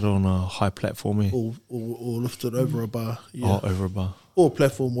place it on a high platform. Or lift it over a bar. Yeah. Oh, over a bar. Or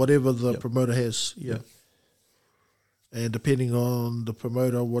platform, whatever the promoter has. Yeah. And depending on the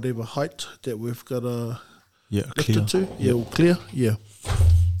promoter, whatever height that we've got to lift it to. Yeah, or clear. Yeah.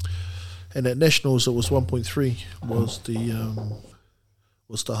 And at Nationals, it was 1.3 was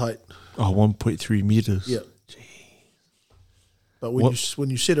the height. Oh, 1.3 meters. Yeah. But when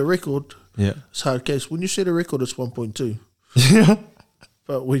you set a record, it's hard case. When you set a record, it's 1.2. Yeah.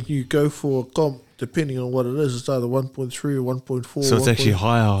 But when you go for a comp, depending on what it is, it's either 1.3 or 1.4. So it's actually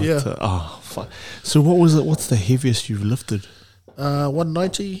higher. Yeah. Fuck. So what was it? What's the heaviest you've lifted?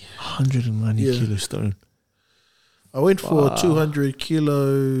 190. 190 kilo stone. I went for 200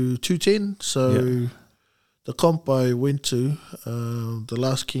 kilo 210. So the comp I went to, the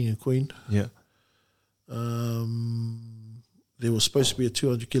last King and Queen. Yeah. There was supposed to be a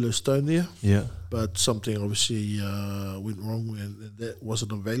 200 kilo stone there. Yeah. But something obviously went wrong and that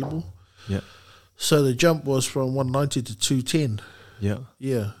wasn't available. Yeah. So the jump was from 190 to 210. Yeah.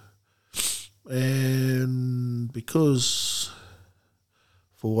 Yeah. And because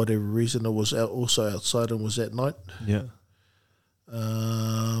for whatever reason it was also outside and was at night. Yeah.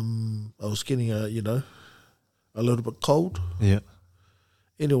 I was getting a little bit cold. Yeah.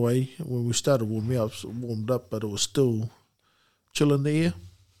 Anyway, when we started warming up, it warmed up, but it was still chill in the air.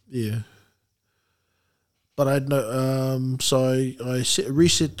 Yeah. But I had no, so I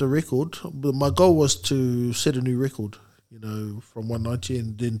reset the record. But my goal was to set a new record, from 190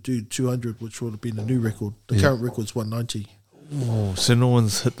 and then do 200, which would have been a new record. The current record's 190. Oh, so no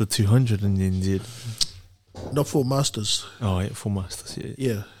one's hit the 200 in NZ? Not for Masters. Oh, yeah, for Masters, yeah.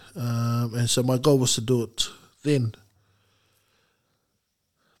 Yeah. And so my goal was to do it then.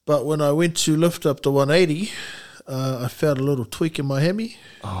 But when I went to lift up the 180, I felt a little tweak in my hammy.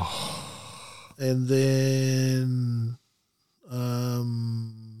 Oh. And then,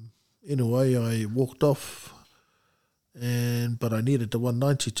 in a way, I walked off. But I needed the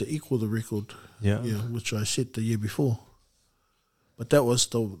 190 to equal the record. Yeah. Which I set the year before. But that was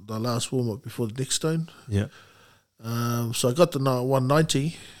the last warm up before the next stone. Yeah. So I got the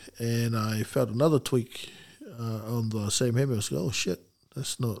 190, and I felt another tweak on the same hammy. I was like, oh shit,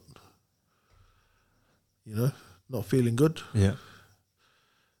 that's not, not feeling good. Yeah.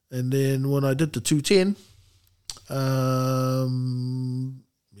 And then when I did the 210,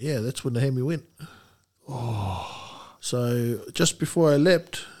 that's when the hammy went. Oh. So just before I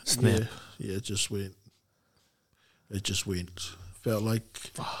leapt, Snap. It just went. It just went. Felt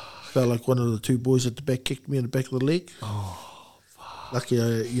like one of the two boys at the back kicked me in the back of the leg. Oh, fuck. Lucky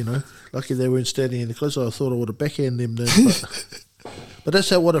they weren't standing in the close. I thought I would have backhanded them then. But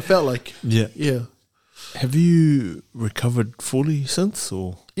that's what it felt like. Yeah. Yeah. Have you recovered fully since,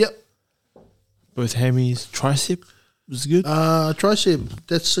 or? Yep. Both hammies, tricep was good? Tricep,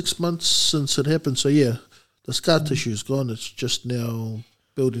 that's 6 months since it happened. So yeah, the scar tissue is gone. It's just now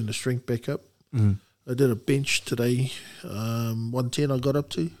building the strength back up. Mm. I did a bench today, 110 I got up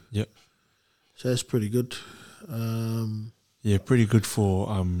to. Yep. So that's pretty good. Pretty good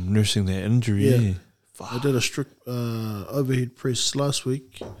for nursing that injury. Yeah. I did a strict overhead press last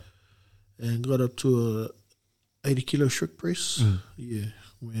week and got up to a 80 kilo strict press. Yeah,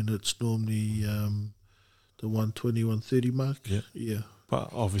 when it's normally the 120, 130 mark. Yeah. But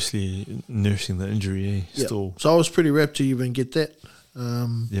obviously nursing the injury, still. So I was pretty rapt to even get that.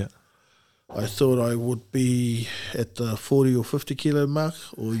 I thought I would be at the 40 or 50 kilo mark,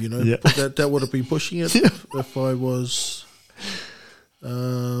 or that would have been pushing it if I was.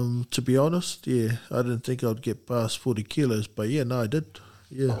 To be honest, I didn't think I'd get past 40 kilos, but I did.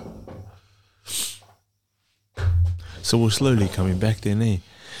 Yeah. So we're slowly coming back then, eh?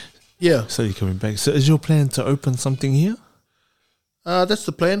 Yeah. Slowly coming back. So is your plan to open something here? That's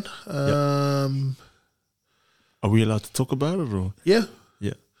the plan. Are we allowed to talk about it, or? Yeah.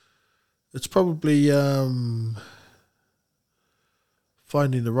 Yeah. It's probably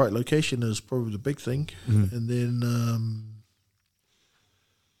finding the right location is probably the big thing, and then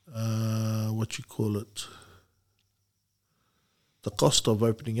what you call it, the cost of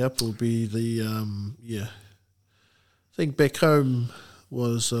opening up will be the I think back home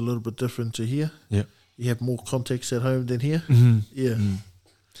was a little bit different to here. Yeah, you have more contacts at home than here. Yeah.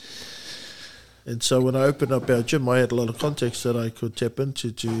 And so when I opened up our gym, I had a lot of contacts that I could tap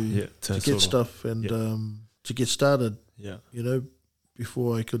into to get stuff and to get started. Yeah,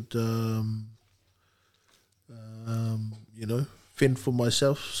 before I could fend for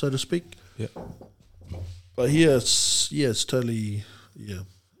myself, so to speak. Yeah. But here it's totally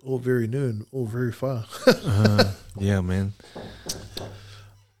all very new and all very far. Yeah, man.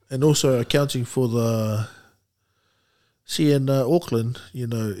 And also accounting for the in Auckland,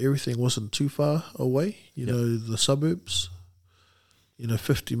 everything wasn't too far away. The suburbs.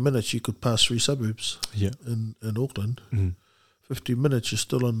 50 minutes you could pass 3 suburbs. Yeah. In Auckland. 50 minutes you're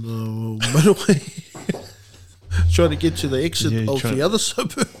still on the motorway. Trying to get to the exit of the other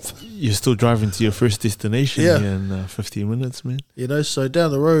suburb. You're still driving to your first destination in 15 minutes, man. So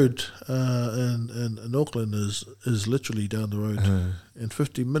down the road in Auckland is literally down the road. In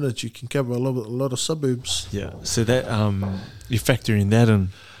 15 minutes, you can cover a lot of suburbs. Yeah, so that you factor in that in.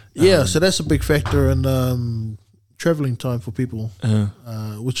 So that's a big factor in travelling time for people,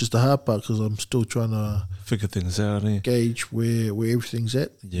 which is the hard part because I'm still trying to figure things out, gauge where everything's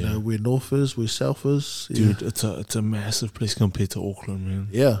at. Where north is, where south is. Dude, it's a massive place compared to Auckland, man.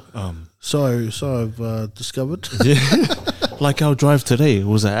 Yeah. So I've discovered. Like our drive today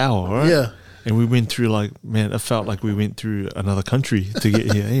was an hour, right? Yeah. And we went through it felt like we went through another country to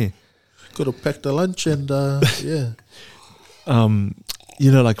get here. Could have packed a lunch and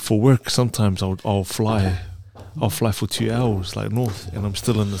for work sometimes I'll fly. I'll fly for 2 hours, north, and I'm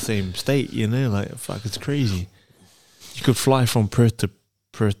still in the same state, fuck, it's crazy. You could fly from Perth to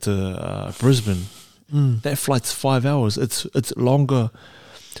Brisbane. That flight's 5 hours. It's longer.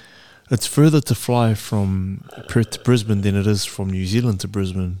 It's further to fly from Perth to Brisbane than it is from New Zealand to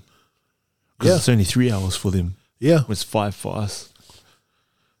Brisbane. Because it's only 3 hours for them. Yeah. It's 5 for us.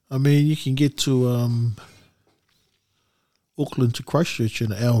 I mean, you can get to Auckland to Christchurch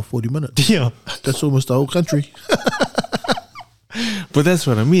in an hour and 40 minutes. Yeah. That's almost the whole country. But that's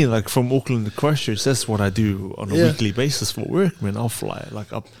what I mean. From Auckland to Christchurch, that's what I do on a weekly basis for work, man. I'll fly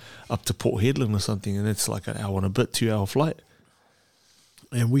up to Port Hedland or something, and it's an hour and a bit, 2 hour flight.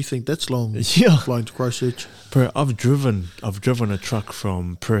 And we think that's long. Yeah. Flying to Christchurch. Bro, I've driven a truck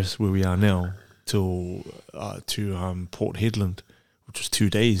from Perth, where we are now, to Port Hedland, which was 2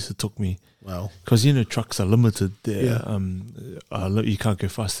 days it took me. Wow. Because, trucks are limited there. You can't go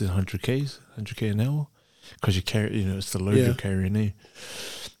faster than 100 an hour. Because you carry, it's the load you're carrying there.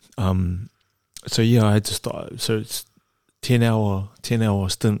 I had to start. So it's 10 hour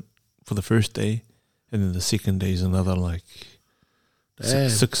stint for the first day. And then the second day is another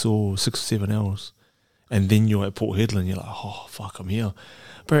 6 or 7 hours. And then you're at Port Hedland, you're like, oh, fuck, I'm here.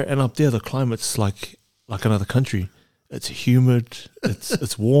 Bro, and up there, the climate's like another country. It's humid,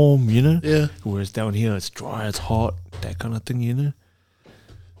 it's warm, Yeah. Whereas down here, it's dry, it's hot, that kind of thing, And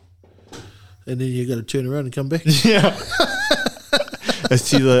then you got to turn around and come back. Yeah.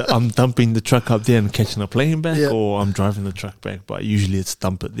 It's either I'm dumping the truck up there and catching a plane back, or I'm driving the truck back. But usually it's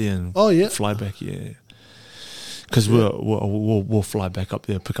dump it there and fly back, Because we'll fly back up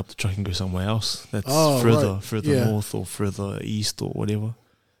there, pick up the truck and go somewhere else. That's further north or further east or whatever.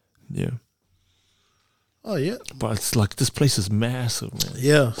 Yeah. Oh, yeah. But it's this place is massive, man.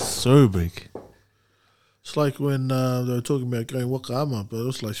 Yeah. So big. It's like when they were talking about going Wakaama, but it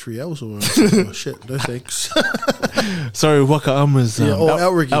was 3 hours away. Oh, shit, no thanks. Sorry, Wakaama's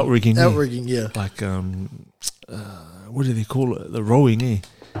outrigging. Outrigging, yeah. What do they call it? The rowing,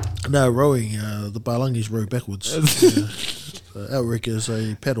 No, rowing. The Balangi's row backwards. Outrigger is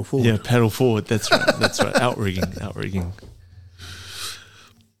a paddle forward. Yeah, paddle forward. That's right. That's right. Outrigging.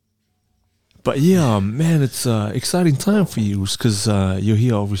 But yeah, man, it's exciting time for you because you're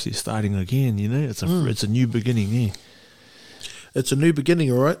here, obviously starting again. You know, it's a new beginning. Eh? It's a new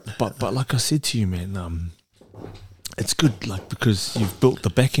beginning, all right. But like I said to you, man, it's good, like because you've built the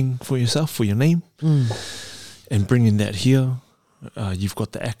backing for yourself, for your name, and bringing that here. You've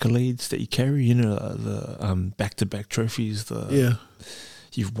got the accolades that you carry, you know, the back-to-back trophies.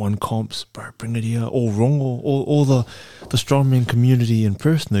 You've won comps, bro. Bring it here. All wrong, all the strongman community in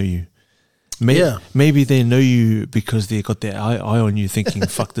Perth know you. Maybe they know you because they got their eye on you, thinking,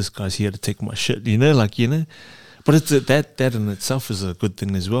 "Fuck, this guy's here to take my shit," you know, like, you know. But it's that in itself is a good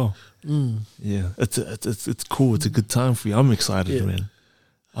thing as well. Yeah, it's cool. It's a good time for you. I'm excited, man.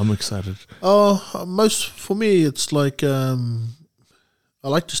 I'm excited. For me, it's like I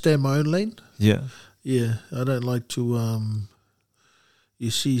like to stay in my own lane. Yeah. I don't like to.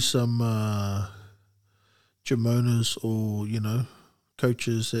 You see some gym owners or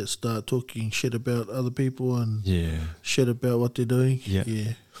coaches that start talking shit about other people and shit about what they're doing.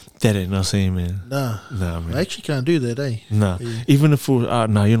 Yeah. That ain't nothing, man. Nah, man. I actually can't do that, eh? Nah. Yeah. Even if you're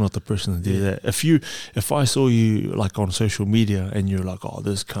not the person to do that. If I saw you like on social media and you're like, oh,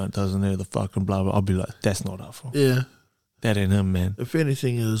 this cunt doesn't know the fucking blah blah, I'll be like, that's not our fault. Yeah. That ain't him, man. If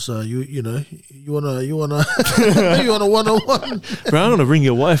anything is you wanna you want a 1-on-1. Bro, I'm gonna bring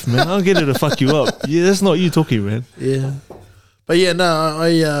your wife, man. I'll get her to fuck you up. Yeah, that's not you talking, man. Yeah. But yeah, no,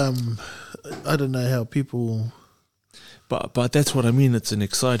 I don't know how people. But that's what I mean. It's an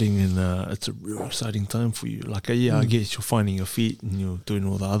exciting and it's a real exciting time for you. Like, I guess you're finding your feet and you're doing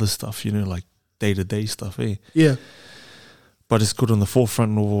all the other stuff, like day-to-day stuff, eh? Yeah. But it's good on the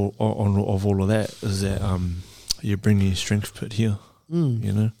forefront of all of that is that you're bringing your strength pit here,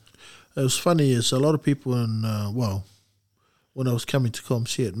 you know? It was funny is a lot of people when I was coming to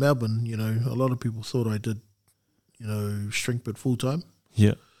ComC at Melbourne, a lot of people thought I did, strength pit full-time.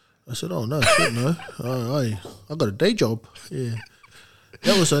 Yeah. I said, "Oh no, shit, no! I got a day job." Yeah,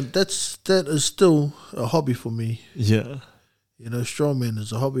 that is still a hobby for me. Yeah, strongman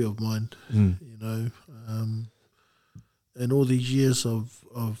is a hobby of mine. And all these years I've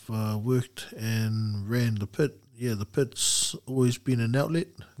worked and ran the pit. Yeah, the pit's always been an outlet.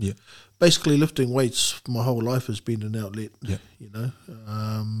 Yeah, basically lifting weights my whole life has been an outlet. Yeah,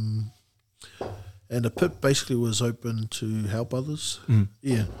 and the pit basically was open to help others.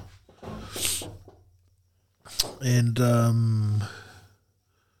 Yeah. And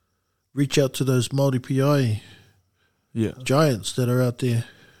reach out to those Māori PI giants that are out there,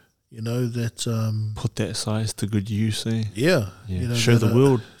 that put that size to good use, eh? Yeah. Show the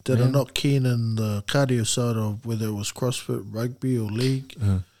world that are not keen in the cardio side of whether it was CrossFit, rugby or league,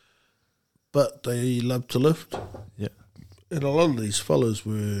 but they love to lift. Yeah. And a lot of these fellas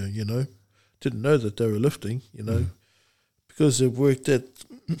were, didn't know that they were lifting, because they've worked at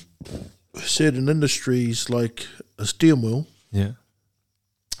certain industries like a steel mill,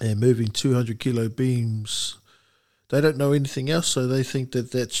 and moving 200 kilo beams. They don't know anything else, so they think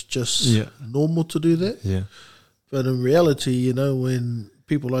that that's just normal to do that. Yeah. But in reality, when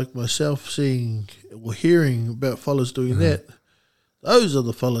people like myself seeing or hearing about fellas doing that, those are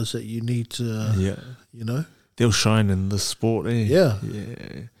the fellas that you need to, they'll shine in the sport, eh? Yeah.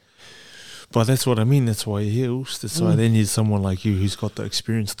 But that's what I mean. That's why you're here. That's why they need someone like you who's got the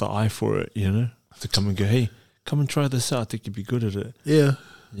experience, the eye for it, to come and go, hey, come and try this out. I think you'd be good at it. Yeah.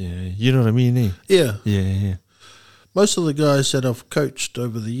 Yeah. You know what I mean, eh? Yeah. Yeah. Most of the guys that I've coached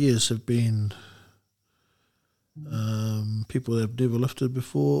over the years have been people that have never lifted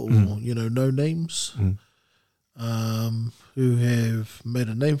before or, no names, who have made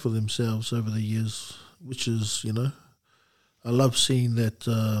a name for themselves over the years, which is, I love seeing that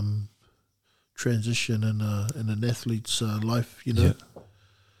transition in an athlete's life, Is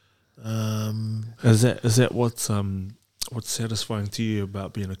that what's satisfying to you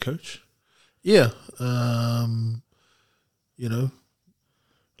about being a coach? Yeah.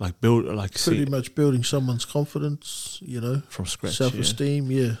 Pretty much building someone's confidence, from scratch,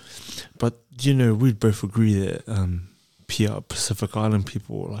 self-esteem, But we'd both agree that Pacific Island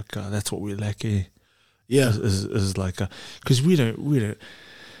people that's what we lack here. Yeah, is like because we don't.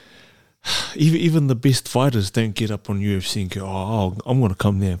 Even the best fighters don't get up on UFC and go, oh, I'm going to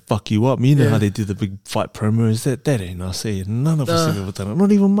come there and fuck you up. You know how they do the big fight promos? That ain't us. None of us have ever done it.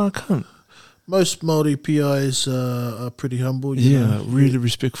 Not even Mark Hunt. Most Māori PIs are pretty humble. Really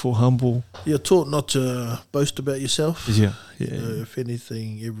respectful, humble. You're taught not to boast about yourself. Yeah. If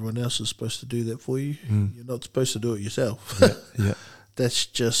anything, everyone else is supposed to do that for you. You're not supposed to do it yourself. Yeah. that's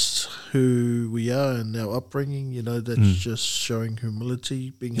just who we are and our upbringing. You know, that's just showing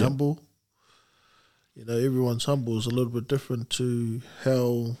humility, being humble. You know, everyone's humble is a little bit different to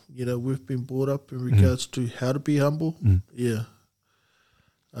how, you know, we've been brought up in regards to how to be humble. Yeah.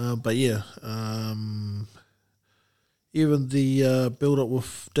 But yeah, even the build-up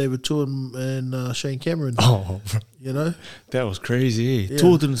with David Tua and Shane Cameron. Oh, you know? that was crazy. Yeah.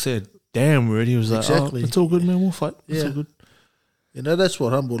 Tua didn't say a damn word. He was like, Exactly. oh, it's all good, man. We'll fight. It's Yeah. all good. You know, that's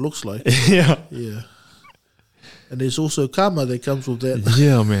what humble looks like. Yeah. Yeah. And there's also karma that comes with that.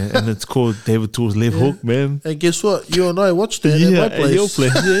 Yeah, man. And it's called David Tua's left hook, man. And guess what? You and I watched that at my place. At your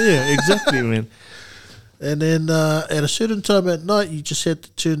place. Yeah, exactly, man. And then at a certain time at night, you just had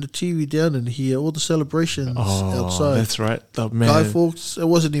to turn the TV down and hear all the celebrations outside. That's right. Man. Guy Fawkes. It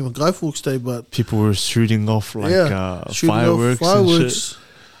wasn't even Guy Fawkes Day, but people were shooting off like shooting fireworks, off and shit.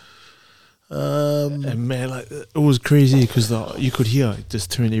 And man, like it was crazy because you could hear just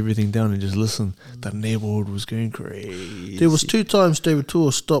turn everything down and just listen. The neighborhood was going crazy. There was 2 times David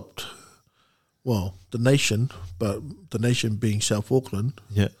Tua stopped. Well, the nation, but the nation being South Auckland.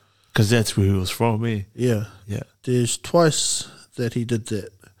 Yeah, because that's where he was from, eh? Yeah, yeah. There's twice that he did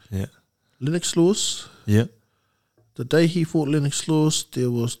that. Yeah, Lennox Lewis. Yeah. The day he fought Lennox Lewis,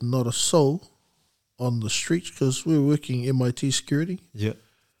 there was not a soul on the streets because we were working MIT security. Yeah.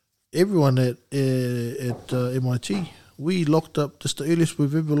 Everyone at MIT, we locked up. That's the earliest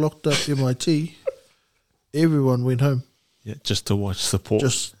we've ever locked up MIT. Everyone went home. Yeah, just to watch support.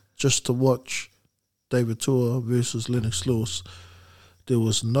 Just to watch David Tua versus Lennox Lewis. There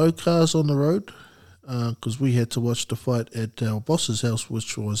was no cars on the road because we had to watch the fight at our boss's house,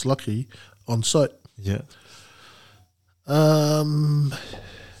 which was lucky, on site. Yeah.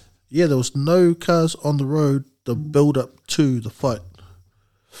 Yeah, there was no cars on the road. The build up to the fight.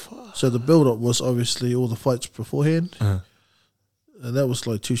 So the build-up was obviously all the fights beforehand, and that was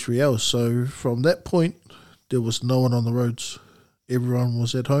like 2-3 hours. So from that point, there was no one on the roads. Everyone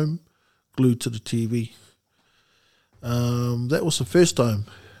was at home, glued to the TV. That was the first time.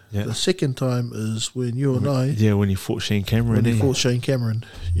 Yeah. The second time is when you and I... Yeah, when he fought Shane Cameron. When he fought Shane Cameron.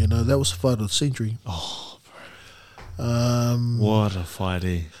 You know, that was the fight of the century. Oh, bro. What a fight,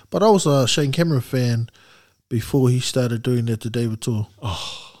 eh? But I was a Shane Cameron fan before he started doing that to David Tua.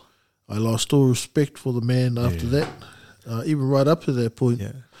 Oh. I lost all respect for the man after that, even right up to that point.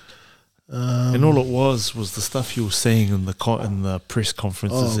 Yeah. And all it was the stuff he was saying in the press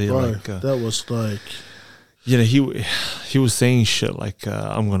conferences. Oh, bro, that was like... You know, he was saying shit like,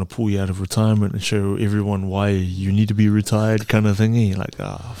 I'm going to pull you out of retirement and show everyone why you need to be retired kind of thing. Eh? Like,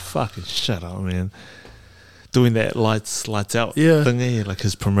 fucking shut up, man. Doing that lights out thing. Eh? Like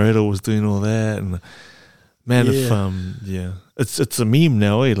his promoter was doing all that. And man, it's a meme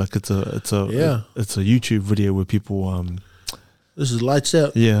now, eh? Like it's a YouTube video where people this is lights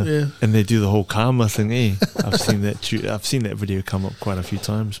out. Yeah. And they do the whole karma thing, eh? I've seen that video come up quite a few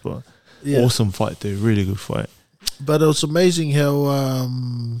times, but awesome fight, dude. Really good fight. But it was amazing how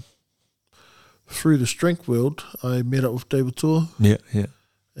through the strength world I met up with David Tua. Yeah.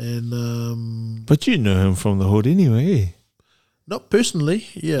 And but you know him from the hood anyway, eh? Not personally,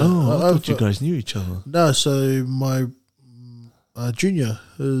 yeah. Oh, I thought you guys knew each other. No, so my junior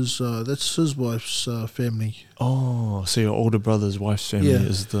that's his wife's family. Oh, so your older brother's wife's family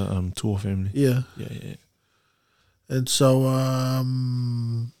is the Tua family. Yeah. And so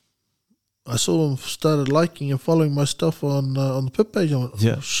I saw him started liking and following my stuff on the pit page. I went,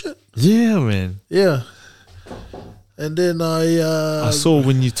 oh shit. Yeah, man. Yeah. And then I saw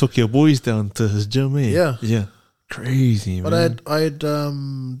when you took your boys down to his gym, eh? Yeah. Crazy, but man. I had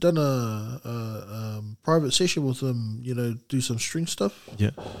done a private session with him, you know, do some string stuff.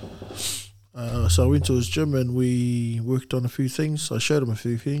 Yeah. So I went to his gym and we worked on a few things. I showed him a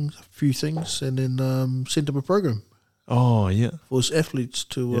few things, and then sent him a program. Oh yeah. For his athletes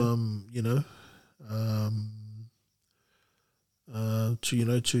to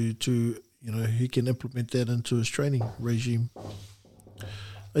he can implement that into his training regime.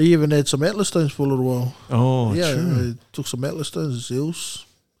 He even had some Atlas stones for a little while. Oh, yeah, true. I took some Atlas stones, Zeals,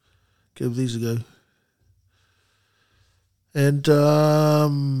 gave these a go. And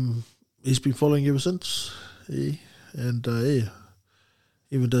he's been following ever since. Even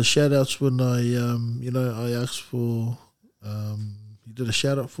does shout outs when I asked for, he did a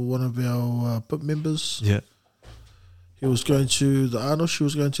shout out for one of our PIP members. Yeah. He was going to the Arnold. She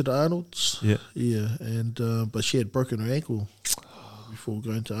was going to the Arnold's. Yeah. Yeah, and but she had broken her ankle before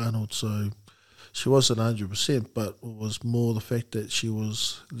going to Arnold, so she wasn't 100%, but it was more the fact that she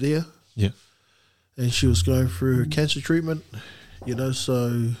was there. Yeah. And she was going through her cancer treatment, you know,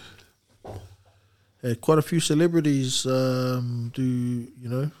 so Had quite a few celebrities put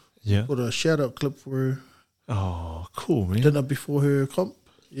a shout out clip for her. Oh, cool, man. Dinner before her comp.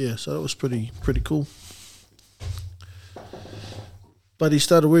 Yeah, so that was pretty cool. But he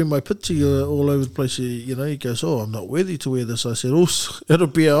started wearing my piti all over the place. He goes, "Oh, I'm not worthy to wear this." I said, "Oh, it'll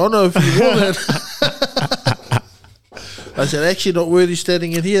be an honour if you wore that." I said, "Actually, not worthy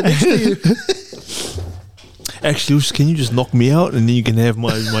standing in here next to you." Actually, can you just knock me out and then you can have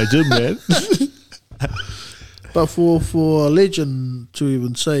my gym, man? But for a legend to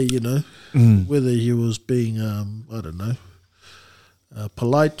even say, whether he was being,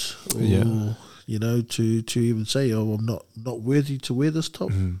 polite or, to even say, "Oh, I'm not worthy to wear this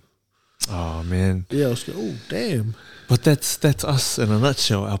top." Oh, man. Yeah, I was like, "Oh, damn." But that's us in a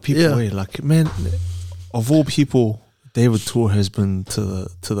nutshell, our people. Yeah. Like, man, of all people, David Tor has been to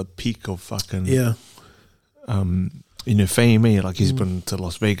the peak of fucking fame. Like, he's been to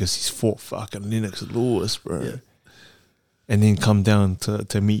Las Vegas, he's fought fucking Lennox Lewis, bro. Yeah. And then come down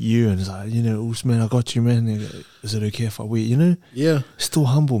to meet you, and it's like, man, I got you, man. Is it okay if I wear? Yeah. Still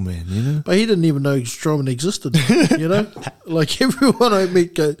humble, man. But he didn't even know Strongman existed. Like everyone I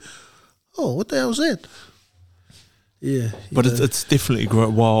meet go, "Oh, what the hell was that?" Yeah. But it's definitely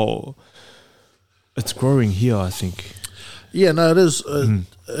growing. While it's growing here, I think. Yeah, no, it is.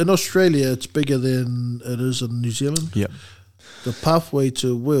 In Australia, it's bigger than it is in New Zealand. Yep. The pathway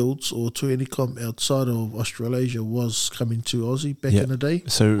to Worlds or to any comp outside of Australasia was coming to Aussie back in the day.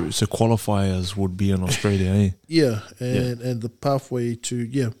 So qualifiers would be in Australia, eh? Yeah, and the pathway to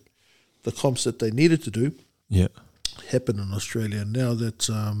the comps that they needed to do happened in Australia. Now that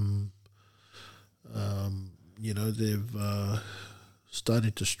they've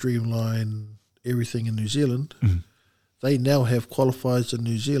started to streamline everything in New Zealand. They now have qualifiers in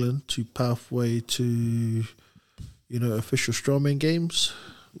New Zealand to pathway to, official Strongman games,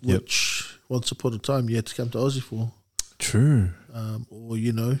 which once upon a time you had to come to Aussie for. True. Or,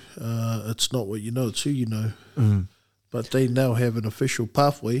 it's not what you know, it's who you know. But they now have an official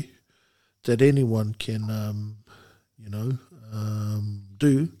pathway that anyone can,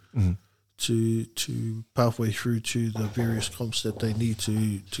 do to pathway through to the various comps that they need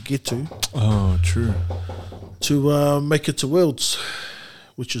to get to. Oh, true. To make it to Worlds,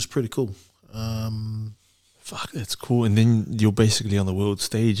 which is pretty cool. Fuck, that's cool. And then you're basically on the world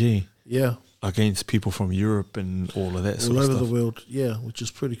stage, eh? Yeah. Against people from Europe and all of that sort of stuff. All over the world, yeah, which is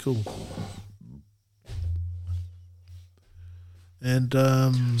pretty cool. And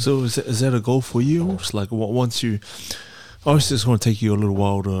so is that a goal for you? It's like once you... Obviously, it's going to take you a little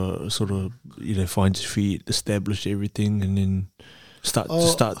while to sort of, find your feet, establish everything, and then start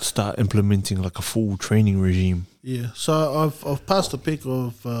implementing like a full training regime. Yeah. So I've passed the peak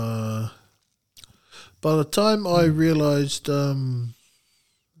of. By the time I realised, from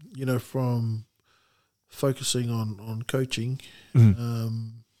focusing on coaching,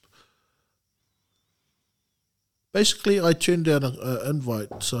 basically I turned down an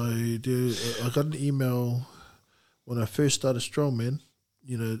invite. So I got an email. When I first started Strongman,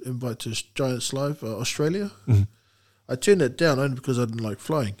 invite to Giants Live Australia. I turned it down only because I didn't like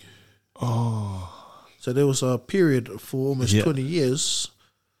flying. Oh. So there was a period for almost 20 years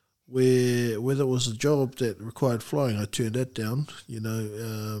where whether it was a job that required flying, I turned that down.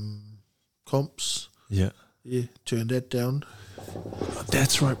 Comps. Yeah. Yeah, turned that down.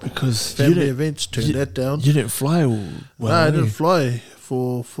 That's right, because family events, turned that down. You didn't fly well. No, I didn't fly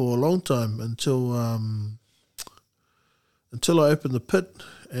for a long time until I opened the pit,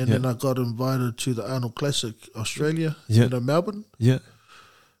 and then I got invited to the Arnold Classic Australia, Melbourne. Yeah.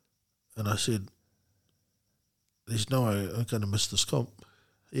 And I said, "There's no way I'm going to miss this comp."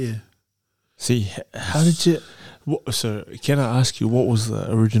 Yeah. See, how did you... So, can I ask you, what was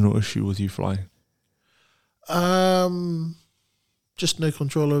the original issue with you flying? Just no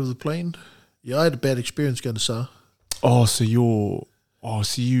control over the plane. Yeah, I had a bad experience going to SAR. So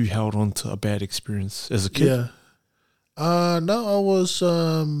you held on to a bad experience as a kid? Yeah. No, I was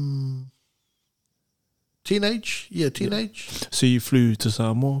teenage. Yeah, teenage. So you flew to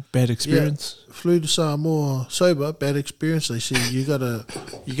Samoa, bad experience? Yeah, flew to Samoa sober, bad experience. They said you gotta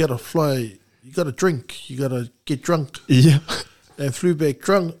fly, you gotta drink, you gotta get drunk. Yeah. And flew back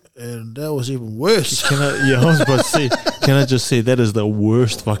drunk, and that was even worse. I was about to say, can I just say that is the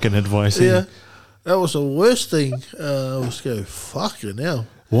worst fucking advice? Yeah, that was the worst thing. I was going, fucking hell.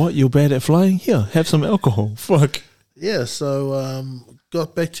 What, you're bad at flying? Here, have some alcohol. Fuck. Yeah, so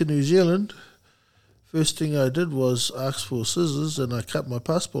got back to New Zealand. First thing I did was ask for scissors, and I cut my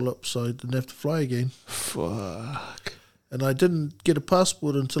passport up so I didn't have to fly again. Fuck. And I didn't get a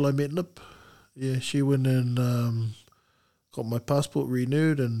passport until I met Nip. Yeah, she went and got my passport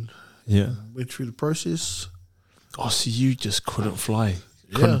renewed, and Yeah. Went through the process. Oh, so you just couldn't fly.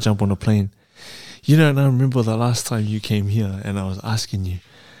 Yeah. Couldn't jump on a plane. You know, and I remember the last time you came here and I was asking you,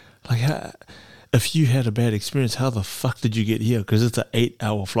 like, if you had a bad experience, how the fuck did you get here? Because it's an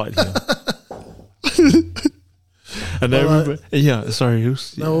 8-hour flight here. And I remember, sorry.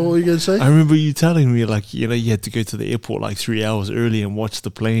 No, what were you going to say? I remember you telling me, like, you know, you had to go to the airport like 3 hours early and watch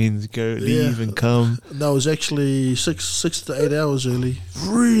the planes go, leave and come. No, it was actually 6 to 8 hours early.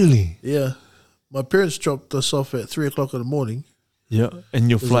 Really? Yeah. My parents dropped us off at 3 o'clock in the morning. Yeah. And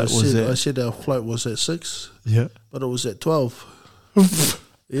your flight was at? I said our flight was at 6. Yeah. But it was at 12.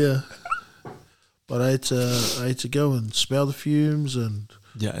 Yeah. But I had to go and smell the fumes and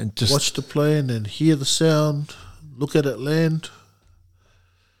just watch the plane and hear the sound, look at it land.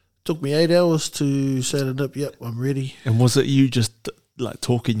 Took me 8 hours to set it up. Yep, I'm ready. And was it you just like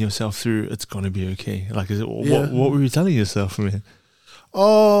talking yourself through? It's gonna be okay. Like, is it? What were you telling yourself, man?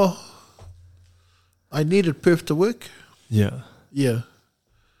 Oh, I needed Perth to work. Yeah. Yeah.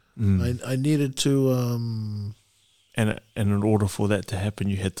 I needed to. And in order for that to happen,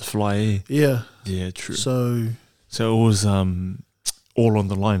 you had to fly. Eh? Yeah. Yeah, true. So it was all on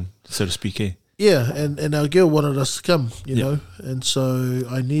the line, so to speak. Eh? Yeah, and our girl wanted us to come, you know, and so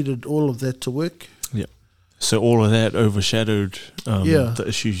I needed all of that to work. Yeah. So all of that overshadowed the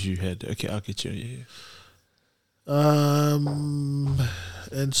issues you had. Okay, I'll get you. Yeah.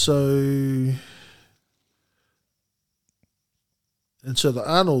 And so the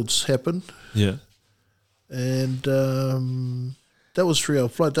Arnolds happened. Yeah. And that was 3 hour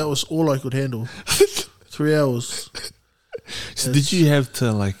flight. That was all I could handle. 3 hours. So did you have to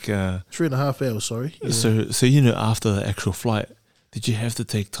 3.5 hours? Sorry. Yeah. So you know, after the actual flight, did you have to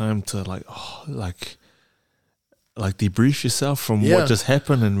take time to debrief yourself from what just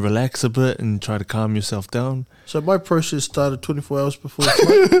happened and relax a bit and try to calm yourself down? So my process started 24 hours before the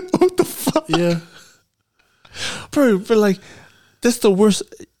flight. What the fuck? Yeah, bro. But that's the worst.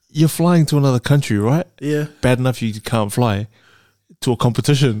 You're flying to another country, right? Yeah. Bad enough you can't fly to a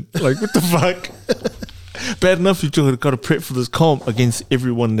competition. Like, what the fuck? Bad enough you got to prep for this comp against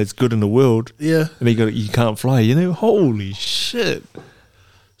everyone that's good in the world. Yeah. And you can't fly, you know? Holy shit.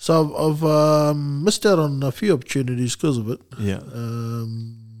 So I've missed out on a few opportunities because of it. Yeah.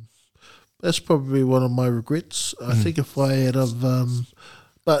 That's probably one of my regrets. I think if I had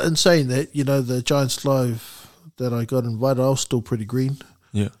but in saying that, you know, the Giants Live that I got invited, I was still pretty green.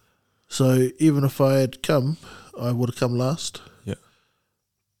 Yeah. So even if I had come, I would have come last. Yeah.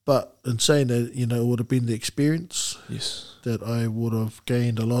 But in saying that, you know, it would have been the experience that I would have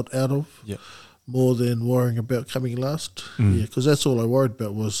gained a lot out of. Yeah. More than worrying about coming last. Yeah, because that's all I worried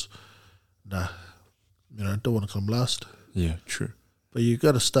about was, you know, don't want to come last. Yeah, true. But you've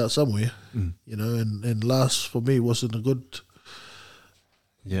got to start somewhere, you know, and last for me wasn't a good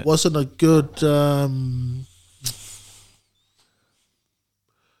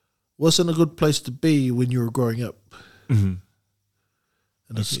place to be when you were growing up in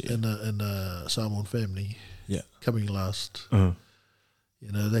a Samoan family. Yeah, coming last.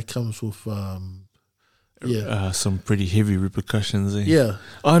 You know, that comes with some pretty heavy repercussions. Eh? Yeah,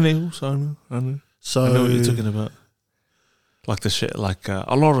 I know. So I know what you're talking about. Like the shit, a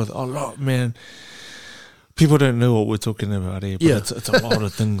lot, man. People don't know what we're talking about here, but it's a lot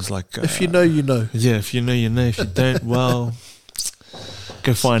of things. If you know, you know. Yeah, if you know, you know. If you don't, well,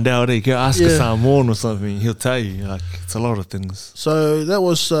 go find out. Go ask a Samoan or something. He'll tell you. It's a lot of things. So that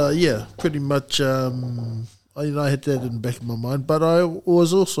was pretty much. I had that in the back of my mind, but I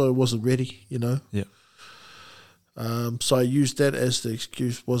wasn't ready. You know. Yeah. So I used that as the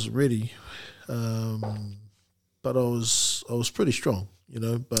excuse. Wasn't ready. But I was pretty strong, you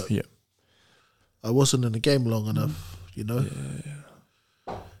know. But I wasn't in the game long enough, you know.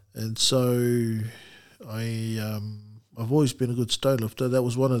 Yeah. And so I've always been a good stone lifter. That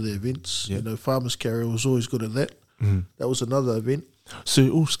was one of the events. You know, farmers carrier was always good at that. That was another event.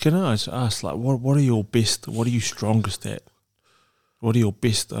 So, can I ask, what are your best? What are you strongest at? What are your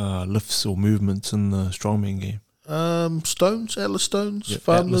best lifts or movements in the strongman game? Stones, Atlas stones,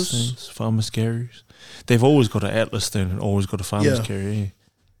 farmers. Atlas stones, farmers carriers. They've always got an Atlas stone and always got a farmers carrier.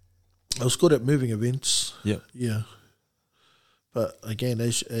 I was good at moving events. Yeah. Yeah. But again,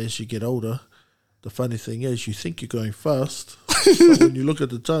 as you get older, the funny thing is you think you're going fast, but when you look at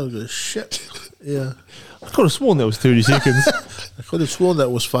the time, you go, shit. Yeah. I could have sworn that was 30 seconds. I could have sworn that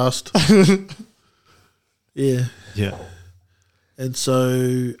was fast. Yeah. Yeah. And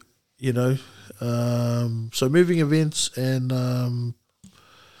so, you know, so moving events and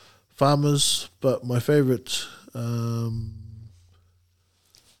farmers, but my favourite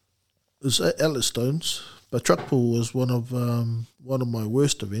is Atlas stones. But truck pull was one of my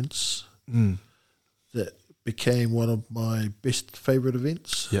worst events. that became one of my best favourite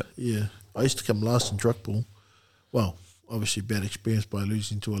events. Yeah. Yeah. I used to come last in truck pull. Well, obviously bad experience by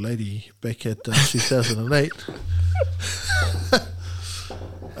losing to a lady back at 2008.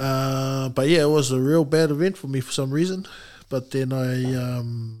 But yeah, it was a real bad event for me for some reason. But then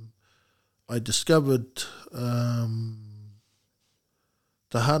I discovered the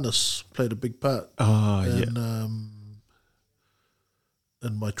harness played a big part in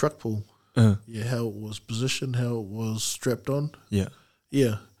my truck pull. Yeah, how it was positioned, how it was strapped on. Yeah.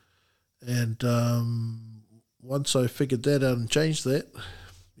 Yeah. And once I figured that out and changed that,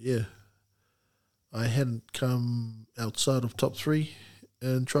 yeah, I hadn't come outside of top 3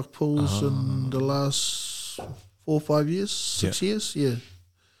 in truck pulls in the last 4 or 5 years, 6 years, yeah.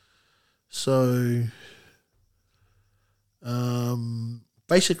 So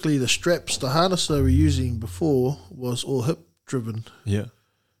basically the straps, the harness they were using before was all hip driven. Yeah.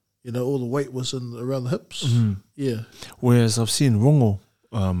 You know, all the weight was around the hips. Yeah. Whereas I've seen Rongo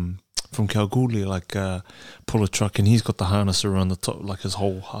from Kalgoorlie pull a truck, and he's got the harness around the top, like his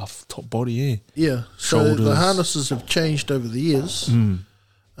whole half top body. Yeah. So the harnesses have changed over the years,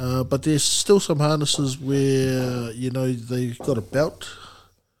 but there's still some harnesses where they've got a belt.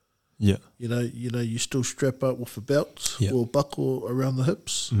 Yeah. You still strap up with a belt or buckle around the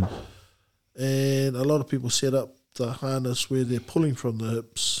hips, and a lot of people set up the harness where they're pulling from the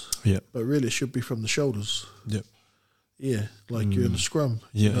hips. Yeah. But really it should be from the shoulders. Yeah. Yeah, like you're in the scrum.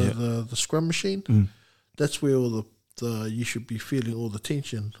 Yeah, the scrum machine. That's where all the you should be feeling all the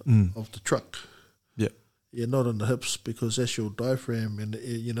tension of the truck. Yeah. Yeah, not in the hips, because that's your diaphragm and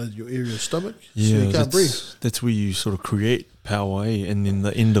your area of stomach. Yeah, so you can't breathe. That's where you sort of create power, and then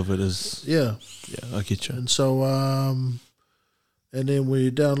the end of it is Yeah, I get you. And so and then when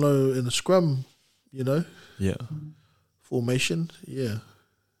you're down low in the scrum, formation,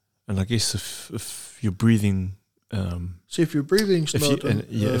 And I guess if you're breathing, see, if your breathing's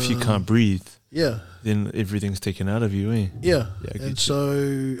if you can't breathe, then everything's taken out of you, Yeah, and so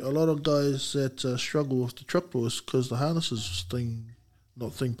a lot of guys that struggle with the truck pull is because the harnesses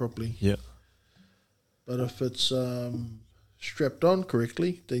not thing properly. Yeah, but if it's strapped on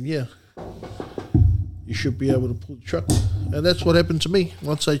correctly, then you should be able to pull the truck, and that's what happened to me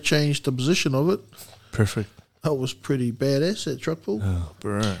once I changed the position of it. Perfect. I was pretty badass at truck pull. Oh,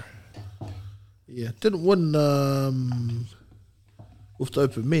 bro. Yeah, didn't win with the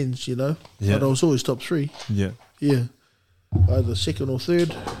open men's, but I was always top 3. Yeah. Yeah. Either second or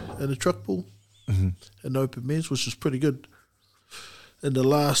third in the truck pull in the open men's, which is pretty good. In the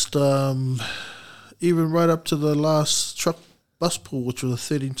last, even right up to the last truck bus pull, which was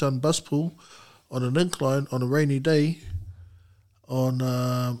a 13-ton bus pull on an incline on a rainy day on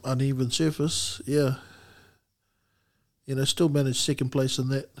uneven surface, still managed second place in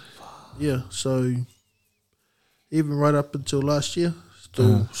that. Yeah, so even right up until last year,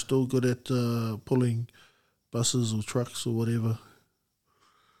 still good at pulling buses or trucks or whatever.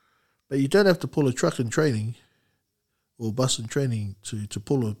 But you don't have to pull a truck in training or bus in training to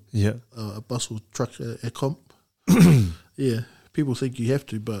pull a bus or truck at comp. Yeah, people think you have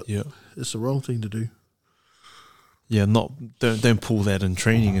to, but it's the wrong thing to do. Yeah, don't pull that in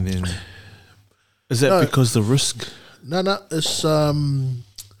training, and then is that because the risk? No, it's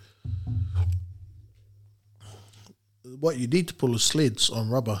what you need to pull is sleds on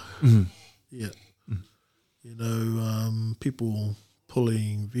rubber. Yeah. People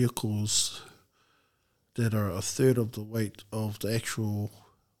pulling vehicles that are a third of the weight of the actual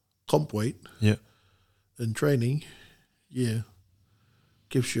comp weight in training,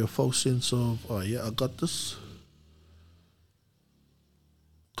 gives you a false sense of, I got this.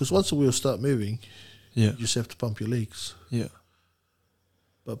 Because once the wheels start moving, you just have to pump your legs. Yeah.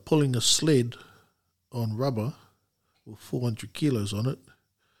 But pulling a sled on rubber with 400 kilos on it,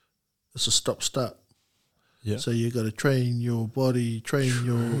 it's a stop-start. Yeah. So you got to train your body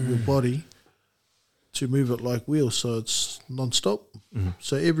to move it like wheels, so it's non-stop.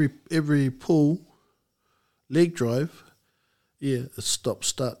 So every pull, leg drive, it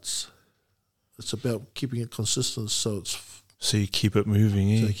stop-starts. It's about keeping it consistent, so you keep it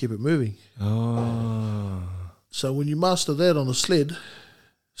moving. So you keep it moving. Oh. So when you master that on a sled,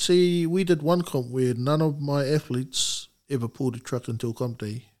 see, we did one comp where none of my athletes ever pulled a truck until comp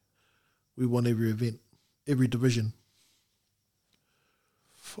day. We won every event, every division.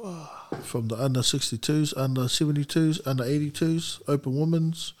 From the under 62s, under 72s, under 82s, open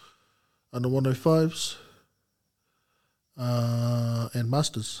women's, under 105s, and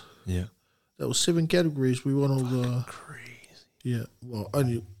masters. Yeah. That was 7 categories. We won all the... Crazy. Yeah. Well,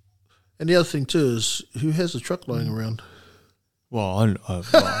 only... And the other thing too is, who has a truck lying around? Well,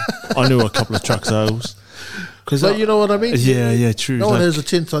 I knew a couple of truck sales. But you know what I mean? Yeah, true. No one has a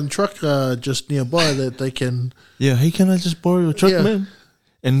 10-ton truck just nearby that they can... Yeah, hey, can I just borrow your truck, man?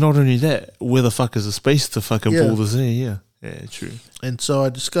 And not only that, where the fuck is the space to fucking pull this in? Yeah, true. And so I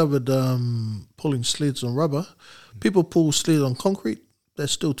discovered pulling sleds on rubber. People pull sleds on concrete,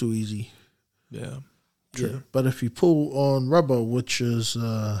 that's still too easy. Yeah, true. Yeah. But if you pull on rubber, which is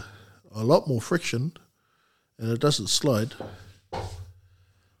a lot more friction, and it doesn't slide,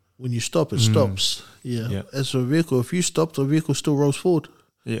 when you stop, it stops. Yeah. As a vehicle, if you stop, the vehicle still rolls forward.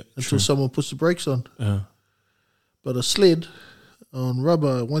 Yeah. Until someone puts the brakes on. Yeah. But a sled on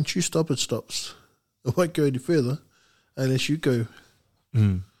rubber, once you stop, it stops. It won't go any further unless you go.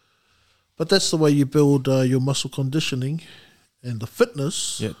 But that's the way you build your muscle conditioning and the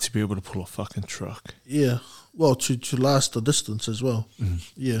fitness. Yeah, to be able to pull a fucking truck. Yeah. Well, to last the distance as well.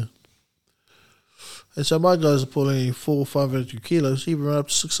 Yeah. And so my guys are pulling 400 or 500 kilos, even up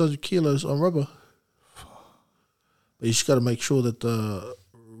to 600 kilos on rubber. But you just got to make sure that the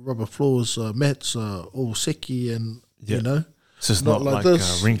rubber floors, mats are all secky and, you know. So it's not like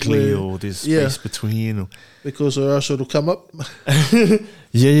this, wrinkly or there's space between. Or because or else it'll come up.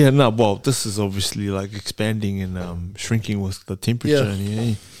 No, well, this is obviously like expanding and shrinking with the temperature.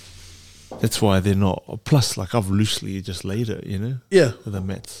 And, that's why they're not. Plus, like I've loosely just laid it, you know. Yeah. With the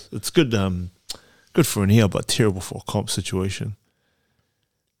mats. It's good. Good for an ear, but terrible for a comp situation.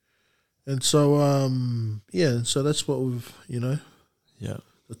 And so, and so that's what we've, Yeah.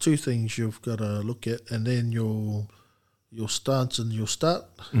 The two things you've got to look at, and then your stance and your start.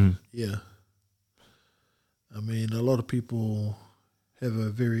 Yeah. I mean, a lot of people have a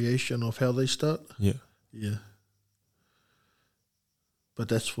variation of how they start. Yeah. Yeah. But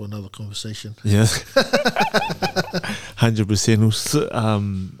that's for another conversation. Yeah.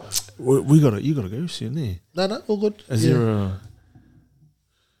 100%. You gotta go soon, eh? No, all good.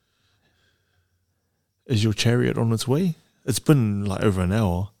 Is your chariot on its way? It's been like over an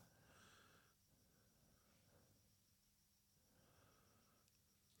hour.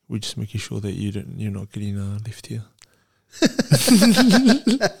 We're just making sure that you're not getting left here.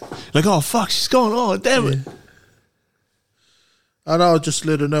 Like, oh fuck, she's gone. Oh damn it. I know. I'll just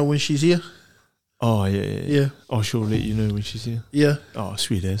let her know when she's here. Oh yeah. Oh, she'll let you know when she's here. Yeah. Oh,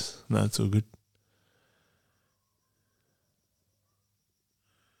 sweet ass. No, it's all good.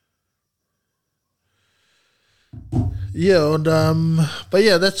 Yeah, and but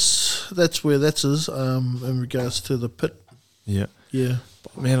yeah, that's where that is in regards to the pit. Yeah. Yeah.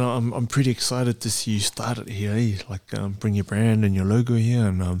 But man, I'm pretty excited to see you start it here. Eh? Like bring your brand and your logo here,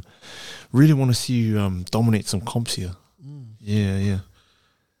 and really want to see you dominate some comps here. Yeah.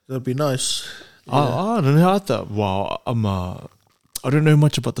 That'd be nice. Yeah. I don't know how that. Wow, I don't know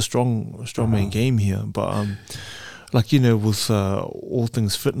much about the strongman game here, but like with all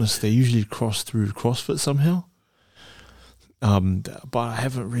things fitness, they usually cross through CrossFit somehow. But I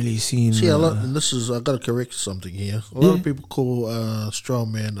haven't really seen. See, and this is I've got to correct something here. A lot of people call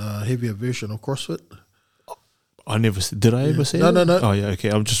strongman a heavier version of CrossFit. I never said. Did I ever say that? No. Oh yeah, okay.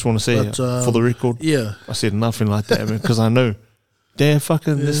 I just want to say for the record. Yeah, I said nothing like that, man, because I know they're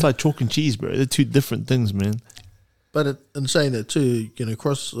fucking. It's like chalk and cheese, bro. They're two different things, man. But in saying that too,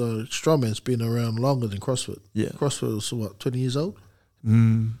 strongman's been around longer than CrossFit. Yeah, CrossFit was what 20 years old,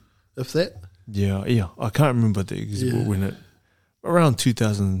 if that. Yeah. I can't remember the exact when it. Around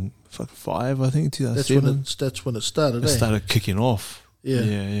 2005, I think, 2007. That's when it started. It started kicking off.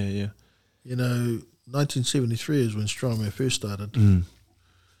 Yeah. 1973 is when Strongman first started. And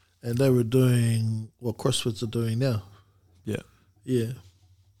they were doing what CrossFits are doing now. Yeah. They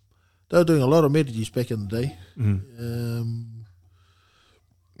were doing a lot of medleys back in the day.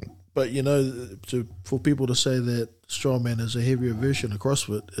 But, for people to say that Strongman is a heavier version of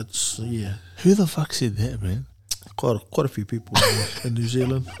CrossFit, it's, Who the fuck said that, man? Quite a few people in New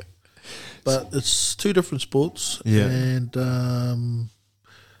Zealand, but it's two different sports, and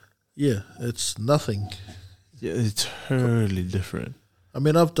it's nothing. Yeah, it's totally different. I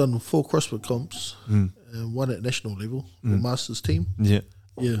mean, I've done 4 CrossFit comps, and one at national level, the Masters team. Yeah.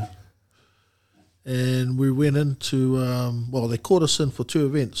 And we went into they called us in for 2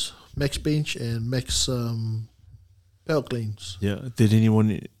 events: max bench and max power cleans. Yeah. Did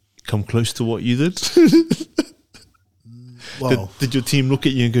anyone come close to what you did? Well, did your team look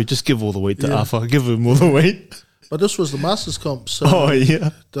at you and go, just give all the weight to Afa, give him all the weight? But this was the Masters comp, so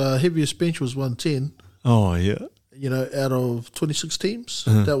the heaviest bench was 110. Oh, yeah. Out of 26 teams,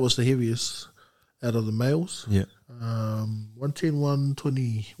 that was the heaviest out of the males. Yeah. 110,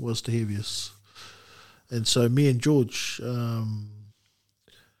 120 was the heaviest. And so me and George,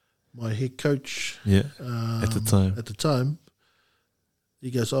 my head coach at the time,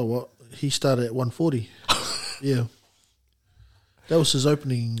 He goes, oh, what? He started at 140. Yeah. That was his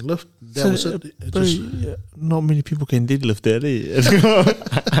opening lift. That was it. Not many people can deadlift that, eh?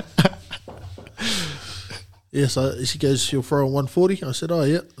 Yes, he goes, you'll throw on 140? I said, oh,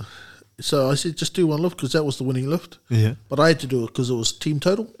 yeah. So I said, just do one lift because that was the winning lift. Yeah. But I had to do it because it was team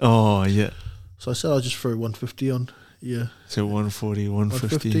total. Oh, yeah. So I said, I'll just throw 150 on. Yeah. So 140,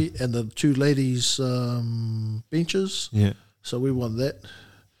 150. And the two ladies' benches. Yeah. So we won that.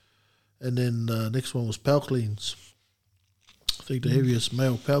 And then next one was power cleans. I think the heaviest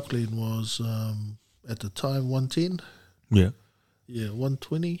male power clean was, at the time, 110. Yeah. Yeah,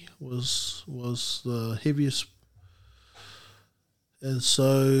 120 was the heaviest. And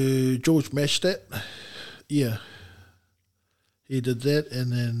so George matched that. Yeah. He did that,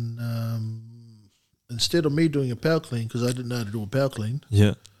 and then instead of me doing a power clean, because I didn't know how to do a power clean.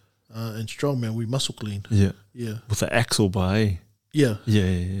 Yeah. In Strongman, we muscle clean. Yeah. Yeah. With the axle bar, eh? Yeah.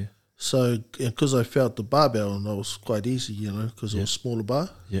 Yeah. So, because I felt the barbell, and that was quite easy, because it was a smaller bar.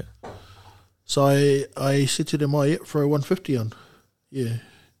 Yeah. So I said to them, oh, yeah, throw 150 on. Yeah.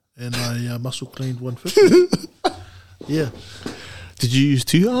 And I muscle cleaned 150. Yeah. Did you use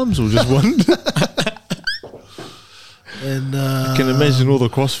 2 arms or just one? And I can imagine all the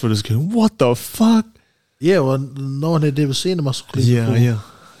CrossFitters going, what the fuck? Yeah, well, no one had ever seen a muscle clean before.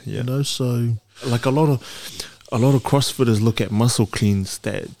 Yeah. So like a lot of CrossFitters look at muscle cleans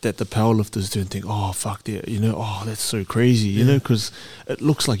that the powerlifters do and think, oh, fuck that, that's so crazy, you know, because it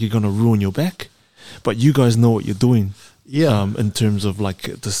looks like you're going to ruin your back. But you guys know what you're doing. Yeah. In terms of like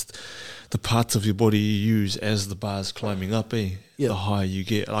the parts of your body you use as the bar's climbing up, eh? Yeah. The higher you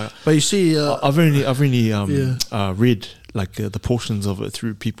get. Like, but you see, I've only read like the portions of it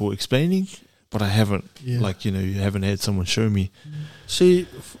through people explaining, but I haven't. Yeah. Like, you haven't had someone show me. See,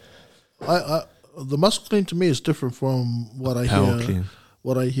 the muscle clean to me is different from what I hear.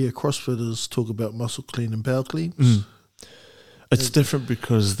 What I hear CrossFitters talk about muscle clean and power cleans. Mm. It's different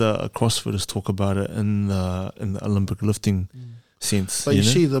because the CrossFitters talk about it in the Olympic lifting sense. But you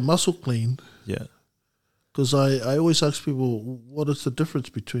see the muscle clean. Yeah. Because I always ask people, what is the difference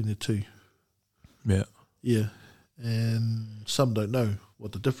between the two? Yeah. Yeah. And some don't know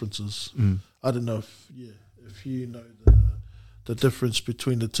what the difference is. Mm. I don't know if you know the difference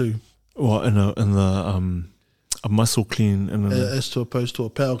between the two. Well, in a muscle clean and as to opposed to a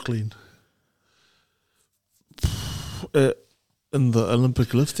power clean. In the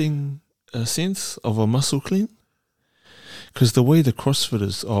Olympic lifting sense of a muscle clean, because the way the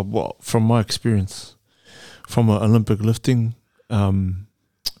CrossFitters are, from my experience, from an Olympic lifting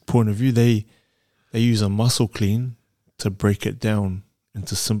point of view, they use a muscle clean to break it down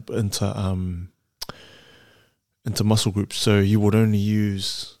into muscle groups. So you would only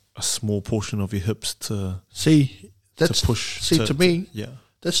use a small portion of your hips to push. To me,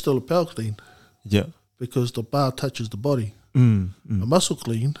 that's still a power clean. Yeah, because the bar touches the body. A muscle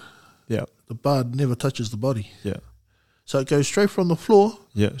clean, the bar never touches the body. Yeah, so it goes straight from the floor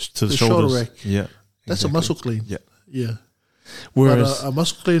to the shoulder rack. Yeah, that's a muscle clean. Yeah. Whereas but a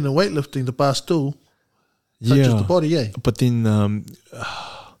muscle clean and weightlifting, the bar still touches the body. Yeah, but then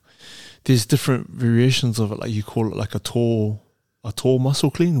there's different variations of it. Like you call it like a tall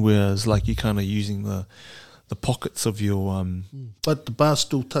muscle clean, whereas like you're kind of using the pockets of your but the bar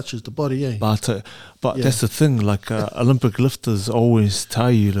still touches the body, But that's the thing. Like Olympic lifters always tell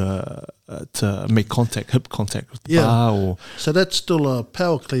you to make hip contact with the bar. So that's still a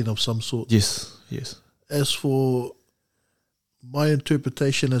power clean of some sort. Yes. As for my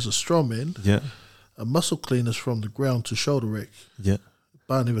interpretation as a strongman, a muscle clean is from the ground to shoulder rack. Yeah.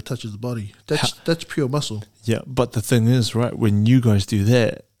 Bar never touches the body. That's pure muscle. Yeah, but the thing is, right, when you guys do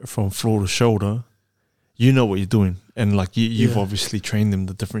that from floor to shoulder, you know what you're doing. And like you've obviously trained them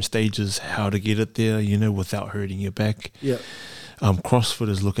the different stages, how to get it there, without hurting your back. Yeah.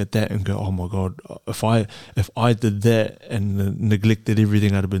 CrossFitters look at that and go, oh my God, if I did that and neglected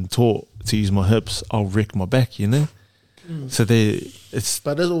everything I'd have been taught to use my hips, I'll wreck my back, So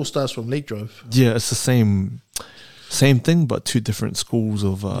but it all starts from leg drive. Yeah, it's the same thing, but two different schools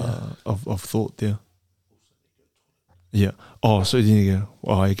of thought there. Yeah. Oh, so there you go.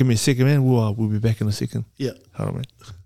 All right, give me a second, man. We'll be back in a second. Yeah. Hold on, man.